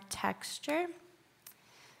for more texture.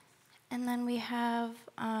 And then we have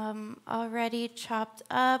already chopped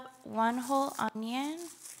up 1 whole onion.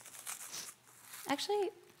 Actually,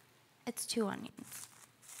 it's 2 onions.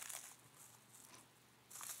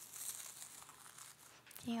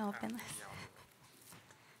 Can you open this?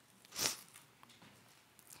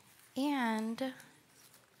 And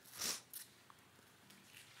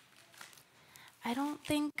I don't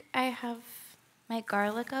think I have my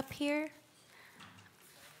garlic up here,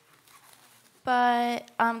 but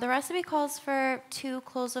the recipe calls for 2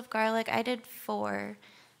 cloves of garlic. I did 4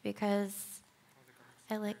 because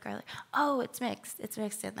I like garlic. Oh, it's mixed. It's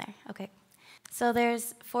mixed in there. Okay. So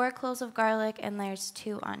there's 4 cloves of garlic and there's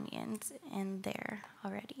 2 onions in there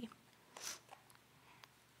already.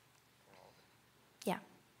 Yeah.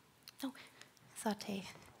 Oh, saute.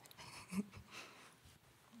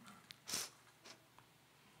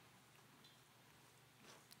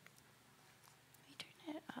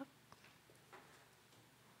 Turn it up.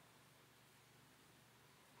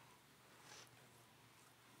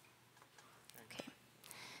 Okay.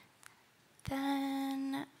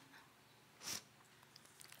 Then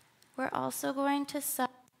we're also going to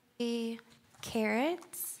saute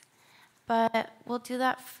carrots, but we'll do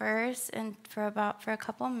that first and for a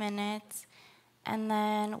couple minutes, and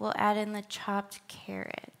then we'll add in the chopped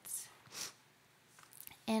carrots.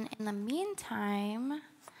 And in the meantime,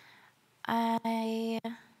 I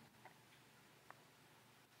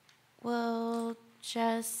will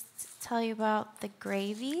just tell you about the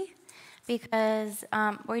gravy because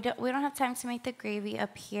we don't have time to make the gravy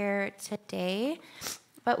up here today,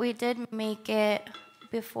 but we did make it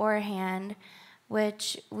beforehand,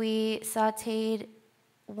 which we sauteed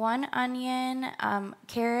 1 onion,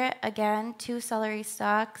 carrot, again, 2 celery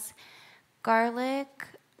stalks, garlic.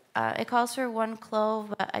 It calls for 1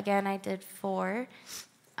 clove, but again, I did 4.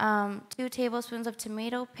 2 tablespoons of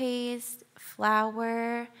tomato paste,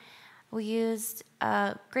 flour. We used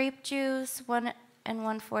grape juice, 1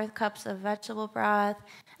 1/4 cups of vegetable broth,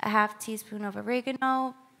 a 1/2 teaspoon of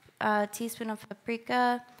oregano, a teaspoon of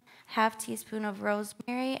paprika, half teaspoon of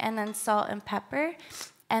rosemary, and then salt and pepper.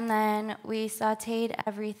 And then we sauteed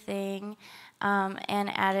everything and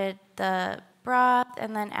added the broth,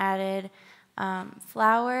 and then added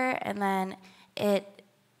flour, and then it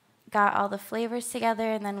got all the flavors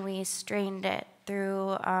together, and then we strained it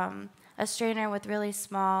through a strainer with really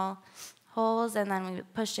small holes, and then we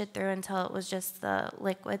pushed it through until it was just the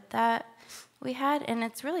liquid that we had, and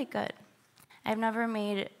it's really good. I've never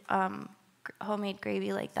made homemade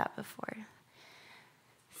gravy like that before.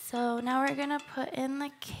 So now we're gonna put in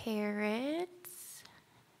the carrots,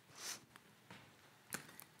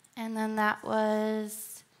 and then that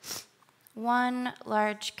was 1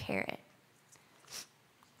 large carrot.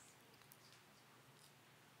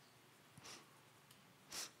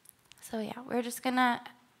 So yeah, we're just gonna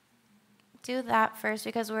do that first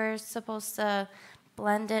because we're supposed to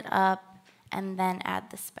blend it up and then add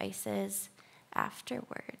the spices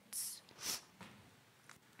afterwards.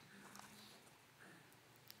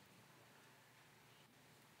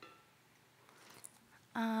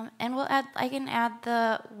 And I can add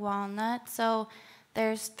the walnuts. So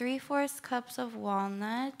there's 3/4 cups of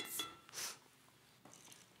walnuts.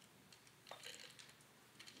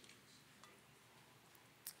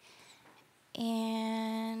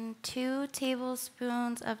 And 2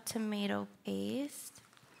 tablespoons of tomato paste.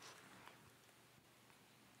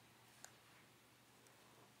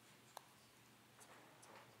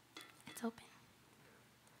 It's open.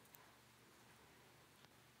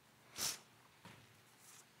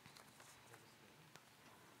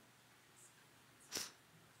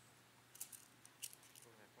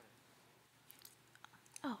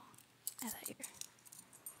 Oh, I thought you were.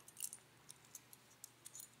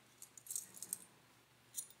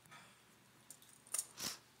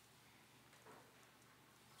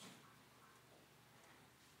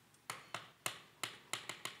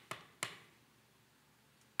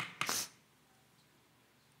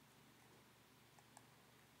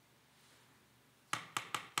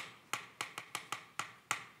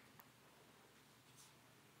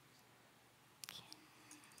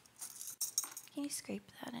 Can you scrape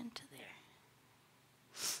that into there?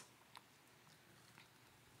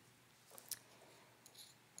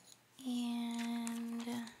 And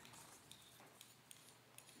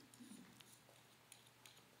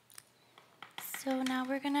so now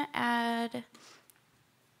we're gonna add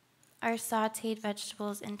our sauteed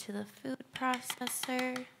vegetables into the food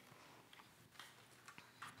processor.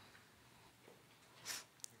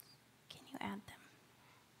 Can you add them?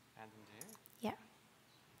 Add them to here? Yeah.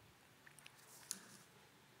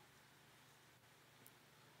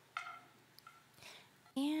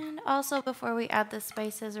 And also, before we add the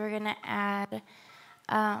spices, we're gonna add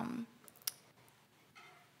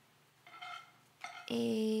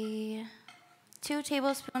a 2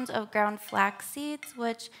 tablespoons of ground flax seeds,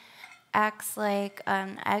 which acts like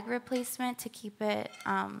an egg replacement to keep it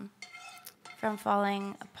from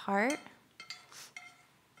falling apart.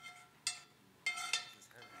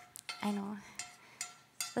 I know.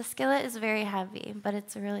 The skillet is very heavy, but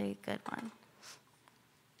it's a really good one.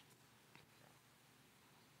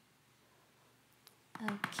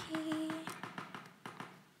 Okay.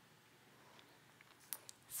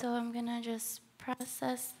 So I'm gonna just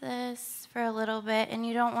process this for a little bit, and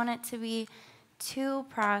you don't want it to be too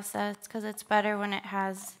processed because it's better when it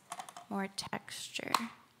has more texture.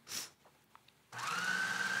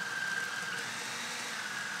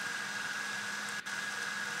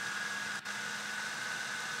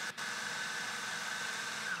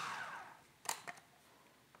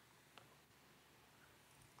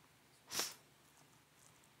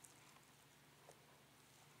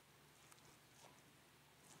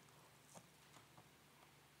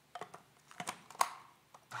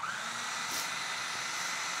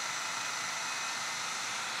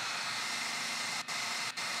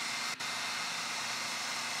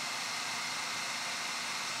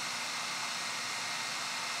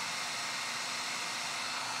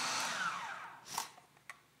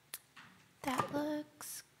 That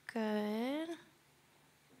looks good.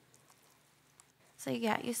 So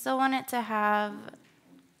yeah, you still want it to have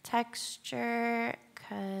texture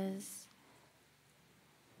because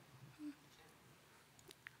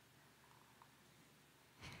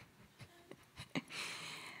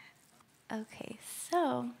okay,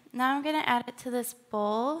 so now I'm gonna add it to this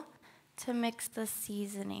bowl to mix the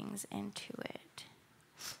seasonings into it.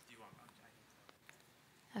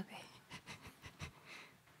 Okay.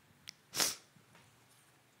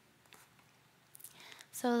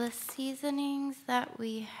 So the seasonings that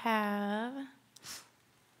we have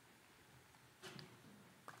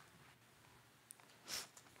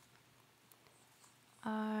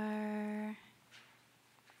are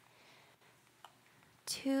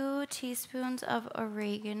teaspoons of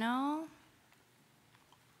oregano.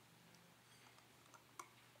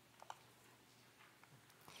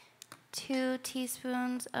 2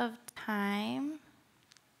 teaspoons of thyme.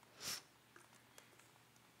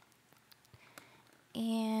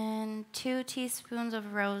 And 2 teaspoons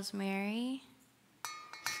of rosemary.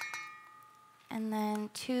 And then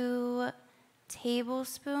 2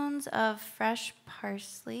 tablespoons of fresh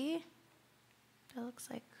parsley. That looks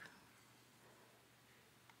like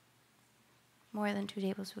more than 2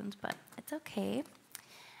 tablespoons, but it's okay.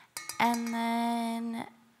 And then,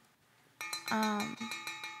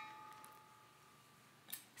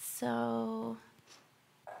 so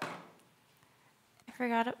I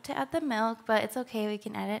forgot to add the milk, but it's okay, we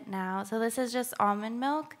can add it now. So this is just almond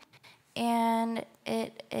milk, and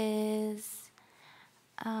it is,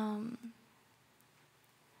 how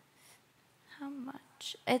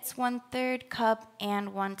much? It's 1/3 cup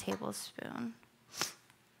and 1 tablespoon.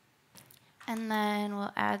 And then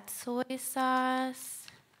we'll add soy sauce.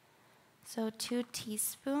 So 2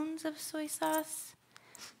 teaspoons of soy sauce.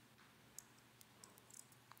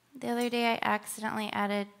 The other day I accidentally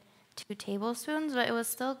added 2 tablespoons, but it was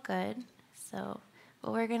still good. So,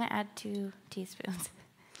 but we're gonna add 2 teaspoons.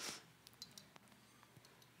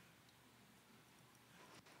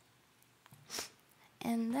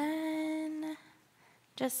 And then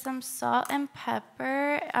just some salt and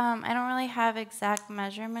pepper. I don't really have exact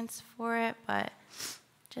measurements for it, but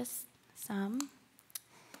just some.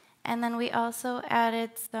 And then we also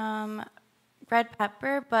added some red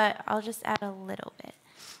pepper, but I'll just add a little bit.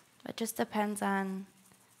 It just depends on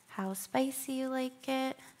how spicy you like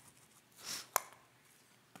it.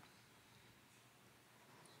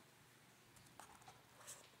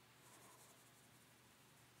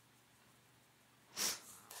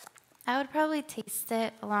 I would probably taste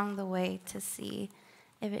it along the way to see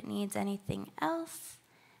if it needs anything else.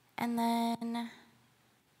 And then,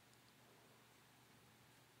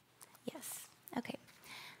 yes, okay.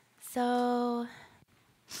 So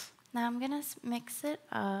now I'm gonna mix it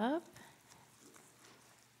up.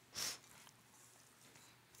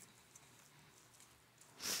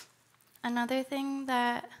 Another thing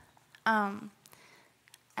that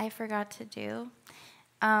I forgot to do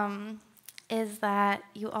is that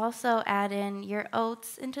you also add in your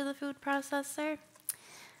oats into the food processor,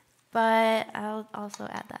 but I'll also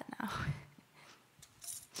add that now.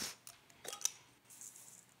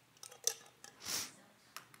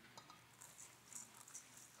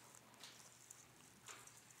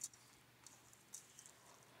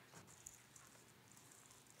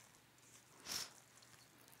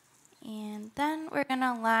 And then we're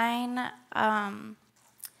gonna line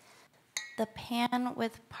the pan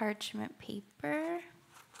with parchment paper.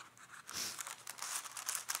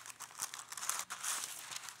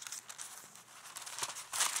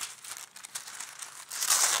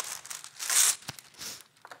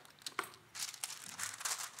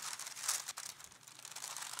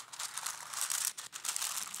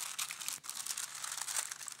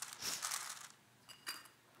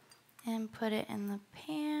 And put it in the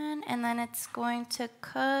pan, and then it's going to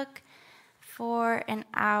cook for an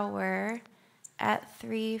hour at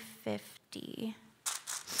 350.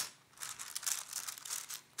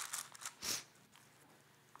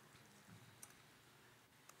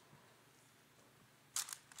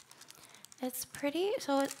 It's pretty,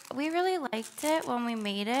 so we really liked it when we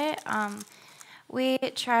made it. We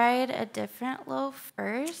tried a different loaf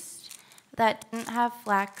first that didn't have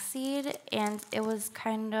flaxseed, and it was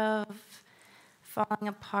kind of falling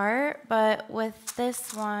apart, but with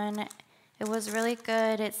this one, it was really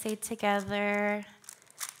good. It stayed together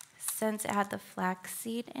since it had the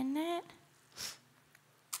flaxseed in it.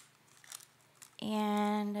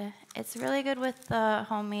 And it's really good with the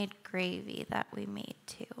homemade gravy that we made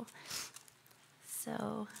too.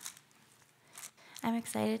 So I'm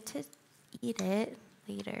excited to eat it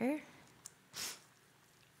later.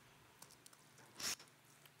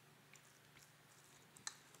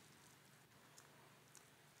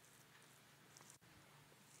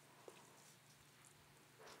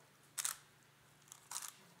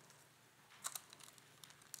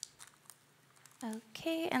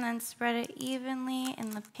 Okay, and then spread it evenly in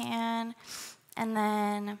the pan, and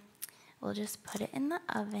then we'll just put it in the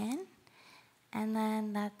oven, and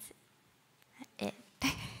then that's it.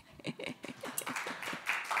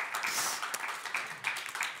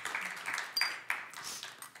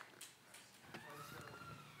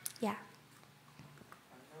 Yeah.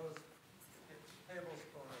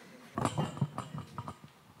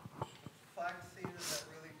 Flaxseed, is that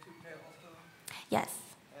really 2 tablespoons? Yes.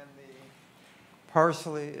 And the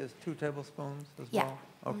parsley is 2 tablespoons as Yeah.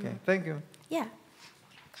 well? Okay, thank you. Yeah.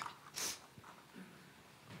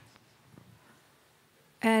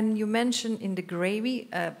 And you mentioned in the gravy,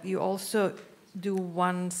 you also do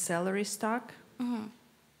 1 celery stalk. Mm-hmm.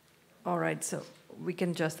 All right, so we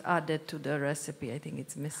can just add that to the recipe. I think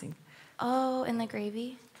it's missing. Oh, in the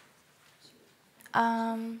gravy?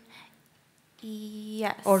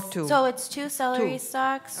 Yes. Or 2. So it's 2 celery 2.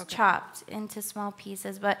 stalks Okay. chopped into small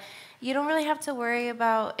pieces, but you don't really have to worry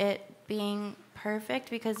about it being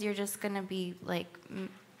perfect because you're just gonna be like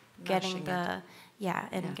getting Mashing the it.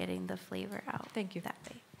 and Yeah. getting the flavor out. Thank you. That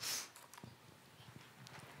way.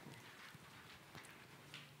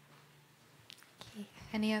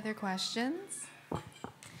 Any other questions?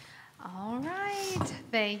 All right.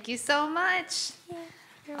 Thank you so much.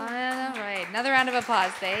 All right. Another round of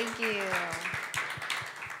applause. Thank you.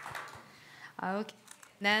 Okay.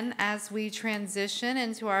 Then as we transition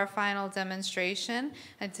into our final demonstration,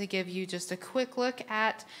 and to give you just a quick look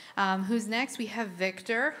at who's next, we have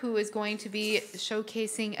Victor, who is going to be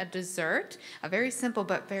showcasing a dessert, a very simple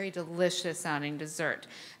but very delicious sounding dessert.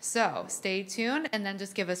 So stay tuned and then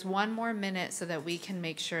just give us 1 more minute so that we can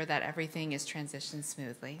make sure that everything is transitioned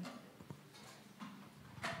smoothly.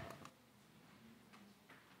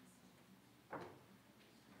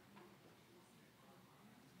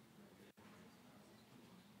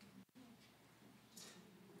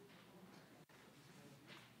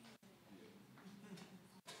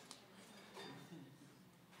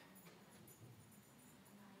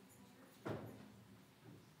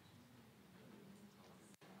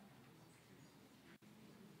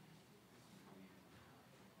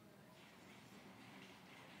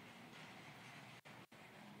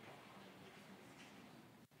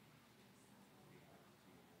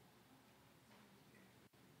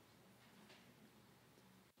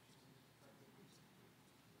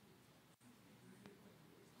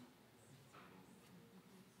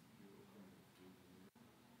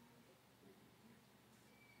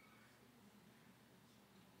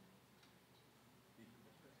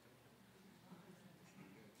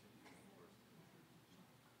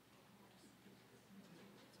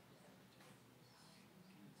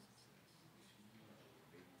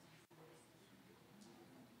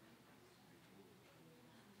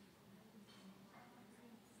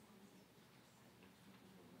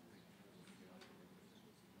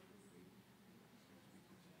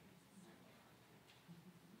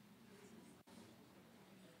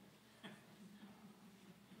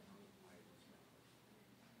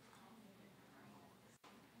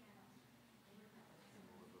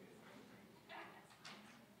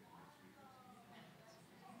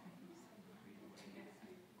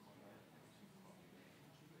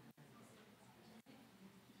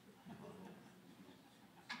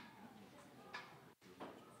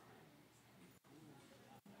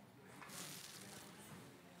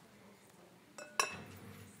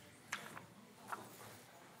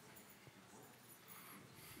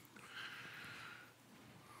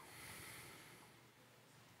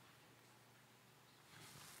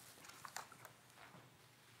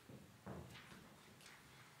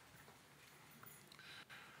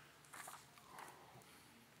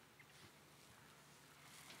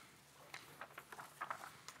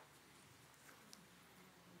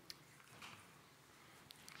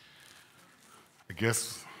 I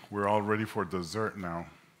guess we're all ready for dessert now.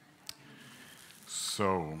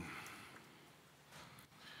 So,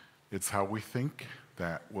 it's how we think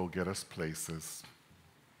that will get us places.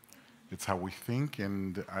 It's how we think,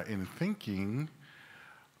 and in thinking,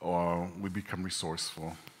 we become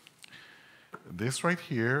resourceful. This right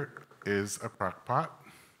here is a crock pot,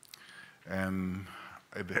 and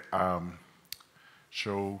it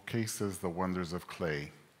showcases the wonders of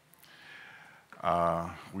clay.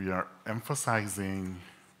 We are emphasizing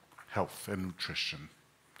health and nutrition.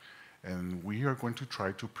 And we are going to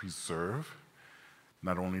try to preserve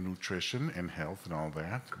not only nutrition and health and all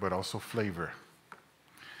that, but also flavor.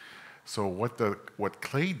 So what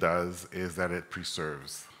clay does is that it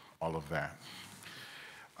preserves all of that.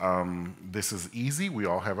 This is easy. We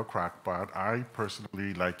all have a crock pot. I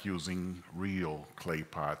personally like using real clay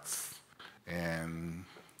pots, and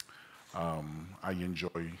I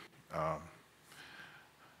enjoy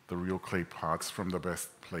the real clay pots from the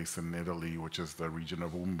best place in Italy, which is the region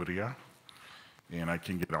of Umbria. And I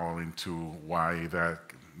can get all into why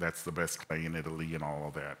that's the best clay in Italy and all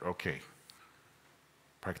of that. Okay.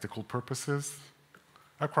 Practical purposes,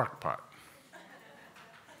 a crock pot.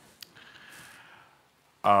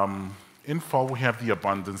 In fall, we have the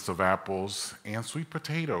abundance of apples and sweet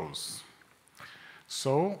potatoes.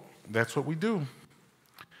 So that's what we do.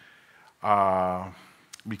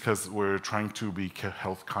 Because we're trying to be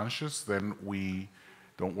health conscious, then we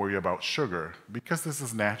don't worry about sugar. Because this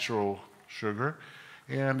is natural sugar,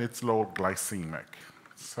 and it's low glycemic.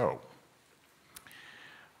 So,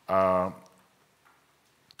 to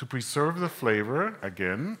preserve the flavor,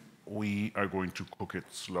 again, we are going to cook it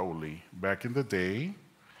slowly. Back in the day,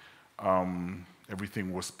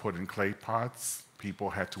 everything was put in clay pots. People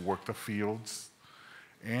had to work the fields,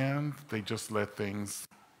 and they just let things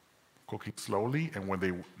cooking slowly. And when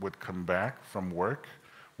they would come back from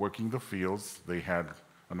working the fields, they had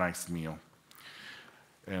a nice meal.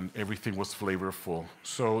 And everything was flavorful.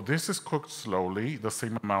 So this is cooked slowly, the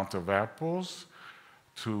same amount of apples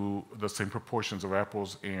to the same proportions of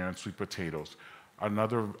apples and sweet potatoes.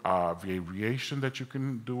 Another variation that you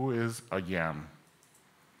can do is a yam.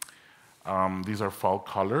 These are fall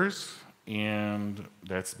colors, and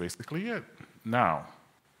that's basically it. Now,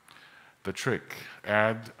 the trick,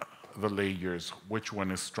 add the layers, which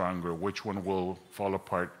one is stronger, which one will fall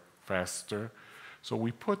apart faster. So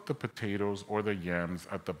we put the potatoes or the yams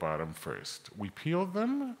at the bottom first. We peel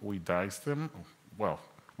them, we dice them, well,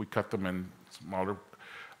 we cut them in smaller,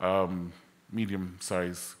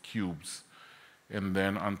 medium-sized cubes. And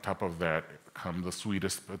then on top of that come the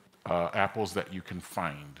sweetest apples that you can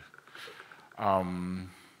find.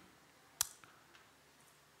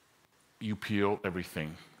 You peel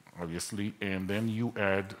everything, obviously, and then you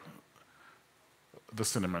add the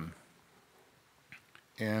cinnamon.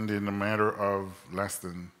 And in a matter of less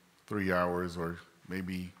than 3 hours, or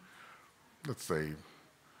maybe, let's say,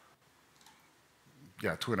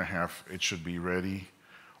 yeah, 2.5, it should be ready.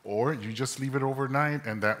 Or you just leave it overnight,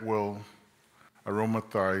 and that will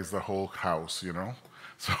aromatize the whole house, you know?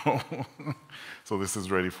 So, so this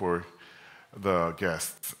is ready for the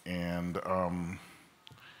guests. And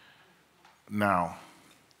now,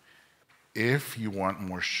 if you want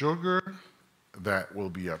more sugar, that will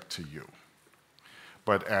be up to you.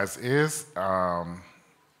 But as is,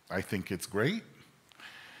 I think it's great.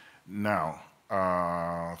 Now,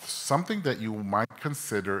 something that you might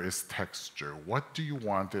consider is texture. What do you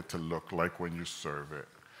want it to look like when you serve it?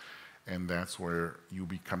 And that's where you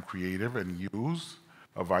become creative and use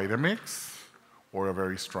a Vitamix or a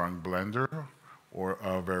very strong blender or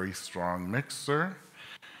a very strong mixer.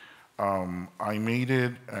 I made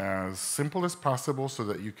it as simple as possible so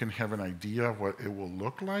that you can have an idea of what it will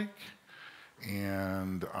look like.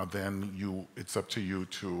 And then it's up to you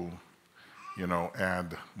to, you know,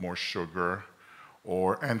 add more sugar,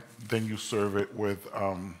 and then you serve it with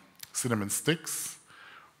cinnamon sticks,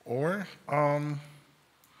 or a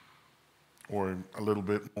little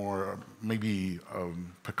bit more, maybe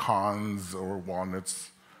pecans or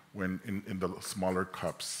walnuts when in the smaller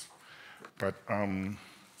cups. But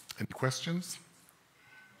any questions?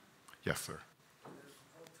 Yes, sir.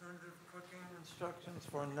 Alternative cooking instructions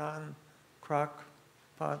for non-crock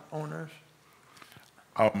pot owners?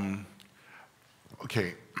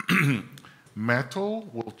 Okay. Metal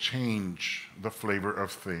will change the flavor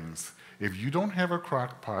of things. If you don't have a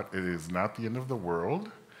crock pot, it is not the end of the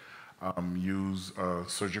world. Use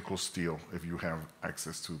surgical steel if you have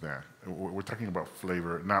access to that. We're talking about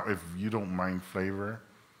flavor. Now, if you don't mind flavor,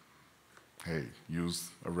 hey, use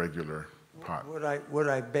a regular pot. Would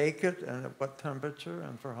I bake it, and at what temperature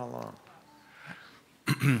and for how long?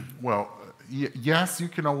 Well, yes, you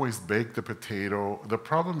can always bake the potato. The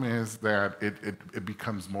problem is that it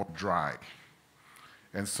becomes more dry.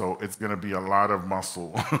 And so it's going to be a lot of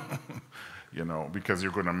muscle, you know, because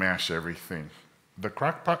you're going to mash everything. The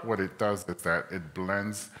crock pot, what it does is that it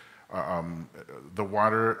blends, the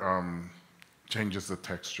water changes the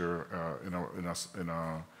texture in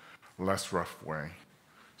a less rough way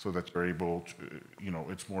so that you're able to, you know,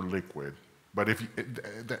 it's more liquid. But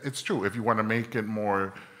it's true, if you want to make it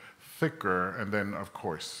more thicker, and then, of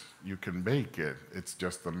course, you can bake it. It's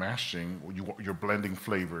just the mashing. You're blending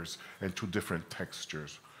flavors and two different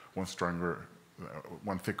textures, one stronger,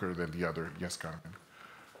 one thicker than the other. Yes, Carmen? Are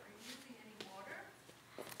you using any water?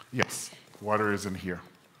 Yes, water is in here.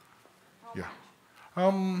 Yeah.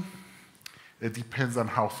 It depends on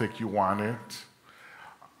how thick you want it.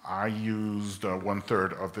 I used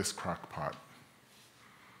 1/3 of this crock pot,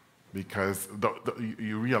 because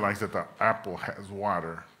you realize that the apple has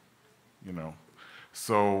water, you know.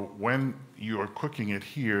 So when you are cooking it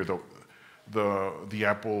here, the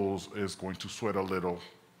apples is going to sweat a little,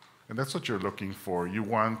 and that's what you're looking for. You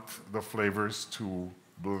want the flavors to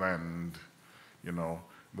blend, you know,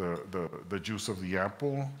 the juice of the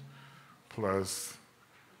apple plus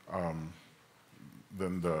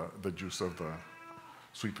then the juice of the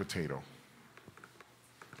sweet potato.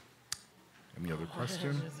 Any other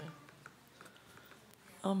question?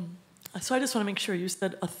 So I just want to make sure, you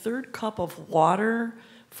said 1/3 cup of water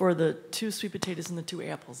for the 2 sweet potatoes and the 2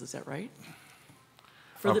 apples, is that right?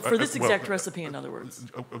 For this exact recipe, in other words.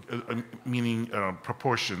 Meaning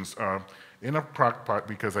proportions. In a crock pot,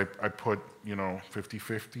 because I put,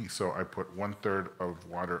 50-50, so I put 1/3 of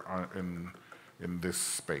water in this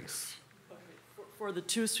space. For the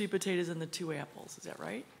 2 sweet potatoes and the 2 apples, is that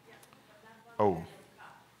right? Oh.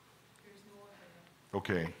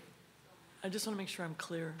 Okay. I just want to make sure I'm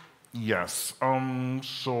clear. Yes.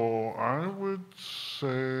 So I would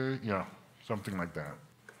say, something like that.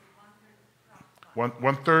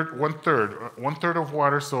 One third of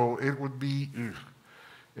water. So it would be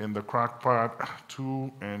in the crock pot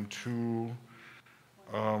 2 and 2.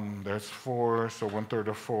 That's 4. So 1/3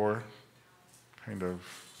 of 4, kind of.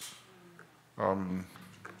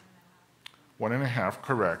 1.5.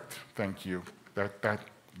 Correct. Thank you. That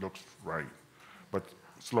looks right, but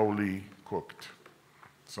slowly cooked.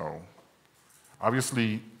 So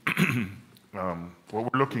obviously, what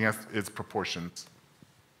we're looking at is proportions.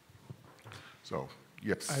 So,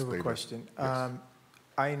 yes. I have David. a question. Yes.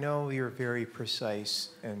 I know you're very precise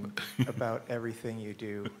about everything you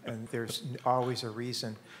do, and there's always a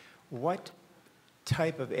reason. What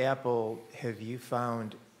type of apple have you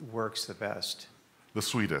found works the best? The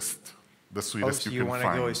sweetest. The sweetest so you you can want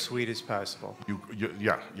find. to go as sweet as possible.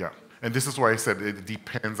 Yeah. And this is why I said it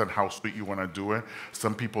depends on how sweet you want to do it.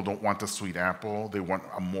 Some people don't want a sweet apple. They want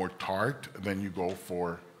a more tart. Then you go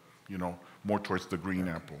for, more towards the green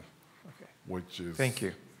apple. Okay. Which is... Thank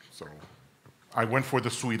you. So I went for the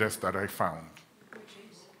sweetest that I found.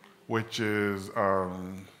 Which is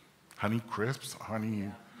Honey Crisps,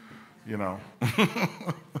 honey,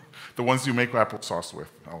 the ones you make applesauce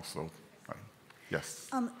with also. Yes.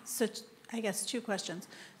 So I guess 2 questions.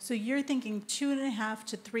 So you're thinking 2.5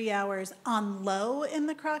 to 3 hours on low in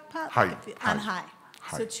the crock pot? High. On high.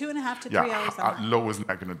 So 2.5 to 3 hours on high. Low is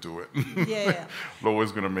not going to do it. Yeah. Low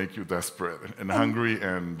is going to make you desperate and hungry,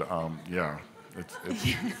 and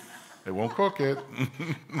it won't cook it.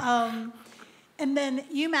 And then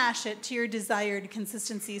you mash it to your desired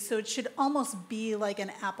consistency, so it should almost be like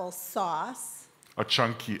an applesauce. A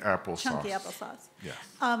chunky applesauce. Chunky applesauce. Yes.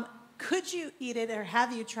 Could you eat it, or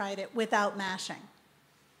have you tried it without mashing?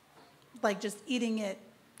 Like just eating it,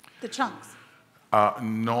 the chunks?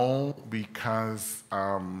 No, because...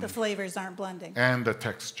 the flavors aren't blending. And the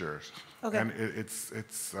textures. Okay. And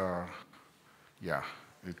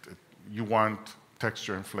you want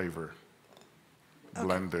texture and flavor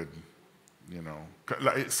blended,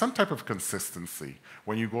 like some type of consistency.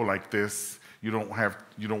 When you go like this, you don't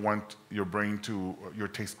want your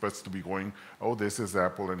taste buds to be going, oh, this is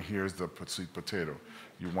apple and here's the sweet potato.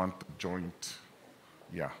 You want the joint,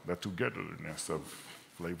 the togetherness of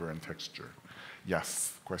flavor and texture.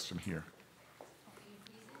 Yes, question here.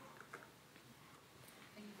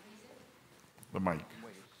 The mic.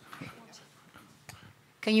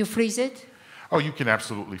 Can you freeze it? Oh, you can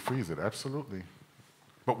absolutely freeze it, absolutely.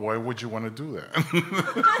 But why would you want to do that?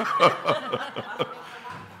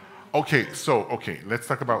 Okay, let's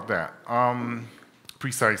talk about that.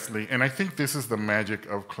 Precisely, and I think this is the magic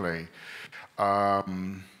of clay.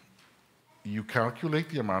 You calculate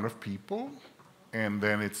the amount of people, and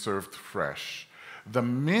then it's served fresh. The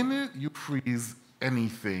minute you freeze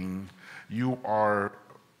anything, you are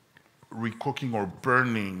recooking or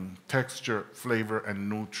burning texture, flavor, and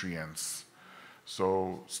nutrients.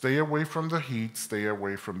 So stay away from the heat, stay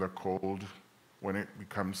away from the cold when it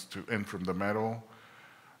comes to, and from the metal,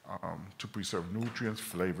 to preserve nutrients,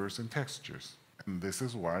 flavors, and textures. And this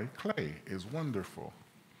is why clay is wonderful.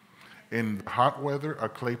 In hot weather, a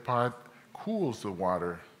clay pot cools the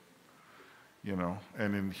water,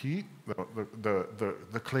 and in heat,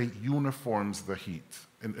 the clay uniforms the heat.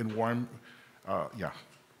 In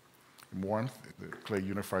warmth, the clay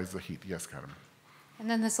unifies the heat. Yes, Karen. And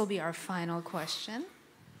then this will be our final question.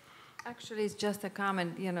 Actually, it's just a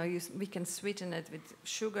comment. We can sweeten it with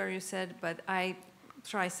sugar, you said, but I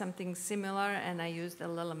try something similar, and I used a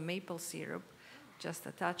little maple syrup, just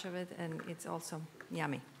a touch of it, and it's also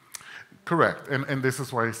yummy. Correct, and this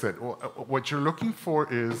is why I said, what you're looking for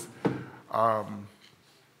is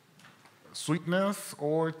sweetness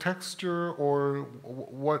or texture, or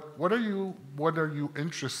what are you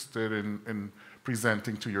interested in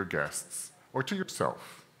presenting to your guests or to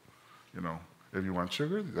yourself? If you want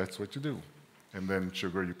sugar, that's what you do, and then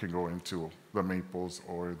sugar you can go into the maples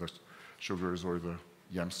or the sugars or the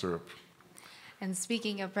yam syrup. And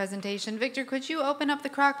speaking of presentation, Victor, could you open up the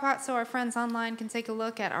crock pot so our friends online can take a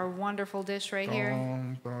look at our wonderful dish right here?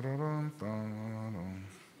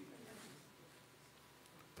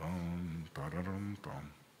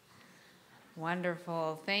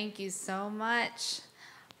 Wonderful. Thank you so much.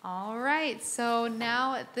 All right, so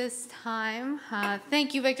now at this time,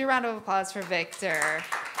 thank you, Victor. Round of applause for Victor.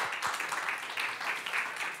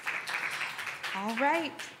 All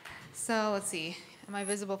right, so let's see. Am I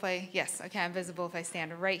visible if I, yes, okay, I'm visible if I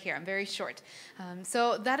stand right here. I'm very short.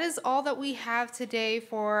 So that is all that we have today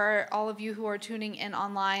for all of you who are tuning in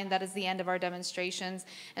online. That is the end of our demonstrations.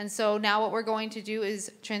 And so now what we're going to do is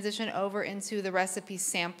transition over into the recipe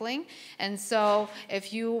sampling. And so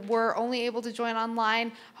if you were only able to join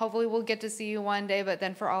online, hopefully we'll get to see you one day. But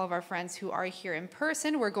then for all of our friends who are here in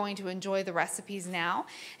person, we're going to enjoy the recipes now.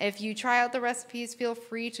 If you try out the recipes, feel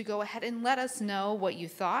free to go ahead and let us know what you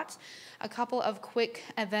thought. A couple of quick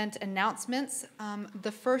event announcements.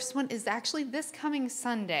 The first one is actually this coming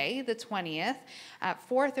Sunday, the 20th, at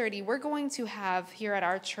 4:30. We're going to have here at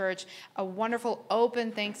our church a wonderful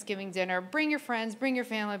open Thanksgiving dinner. Bring your friends, bring your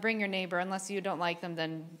family, bring your neighbor. Unless you don't like them,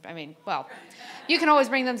 then, I mean, well, you can always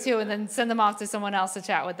bring them too and then send them off to someone else to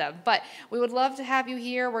chat with them. But we would love to have you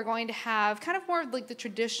here. We're going to have kind of more like the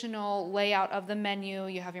traditional layout of the menu.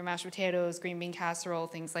 You have your mashed potatoes, green bean casserole,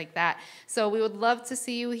 things like that. So we would love to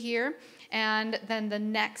see you here. And then the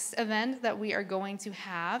next event that we are going to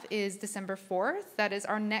have is December 4th. That is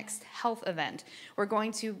our next health event. We're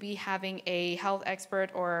going to be having a health expert,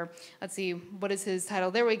 or let's see, what is his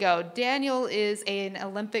title? There we go. Daniel is an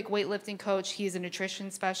Olympic weightlifting coach. He's a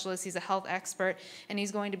nutrition specialist. He's a health expert, and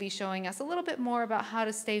he's going to be showing us a little bit more about how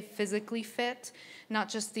to stay physically fit, not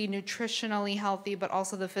just the nutritionally healthy, but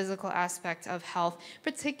also the physical aspect of health,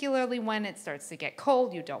 particularly when it starts to get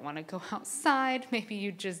cold. You don't want to go outside. Maybe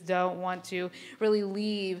you just don't want to really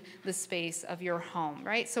leave the space of your home,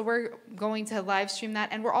 right? So we're going to live stream that,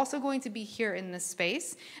 and we're also going to be here in this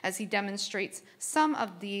space as he demonstrates some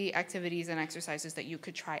of the activities and exercises that you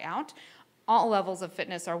could try out. All levels of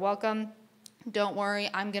fitness are welcome. Don't worry,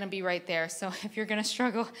 I'm going to be right there. So if you're going to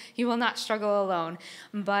struggle, you will not struggle alone.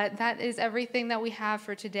 But that is everything that we have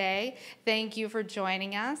for today. Thank you for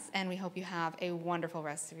joining us, and we hope you have a wonderful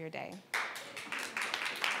rest of your day.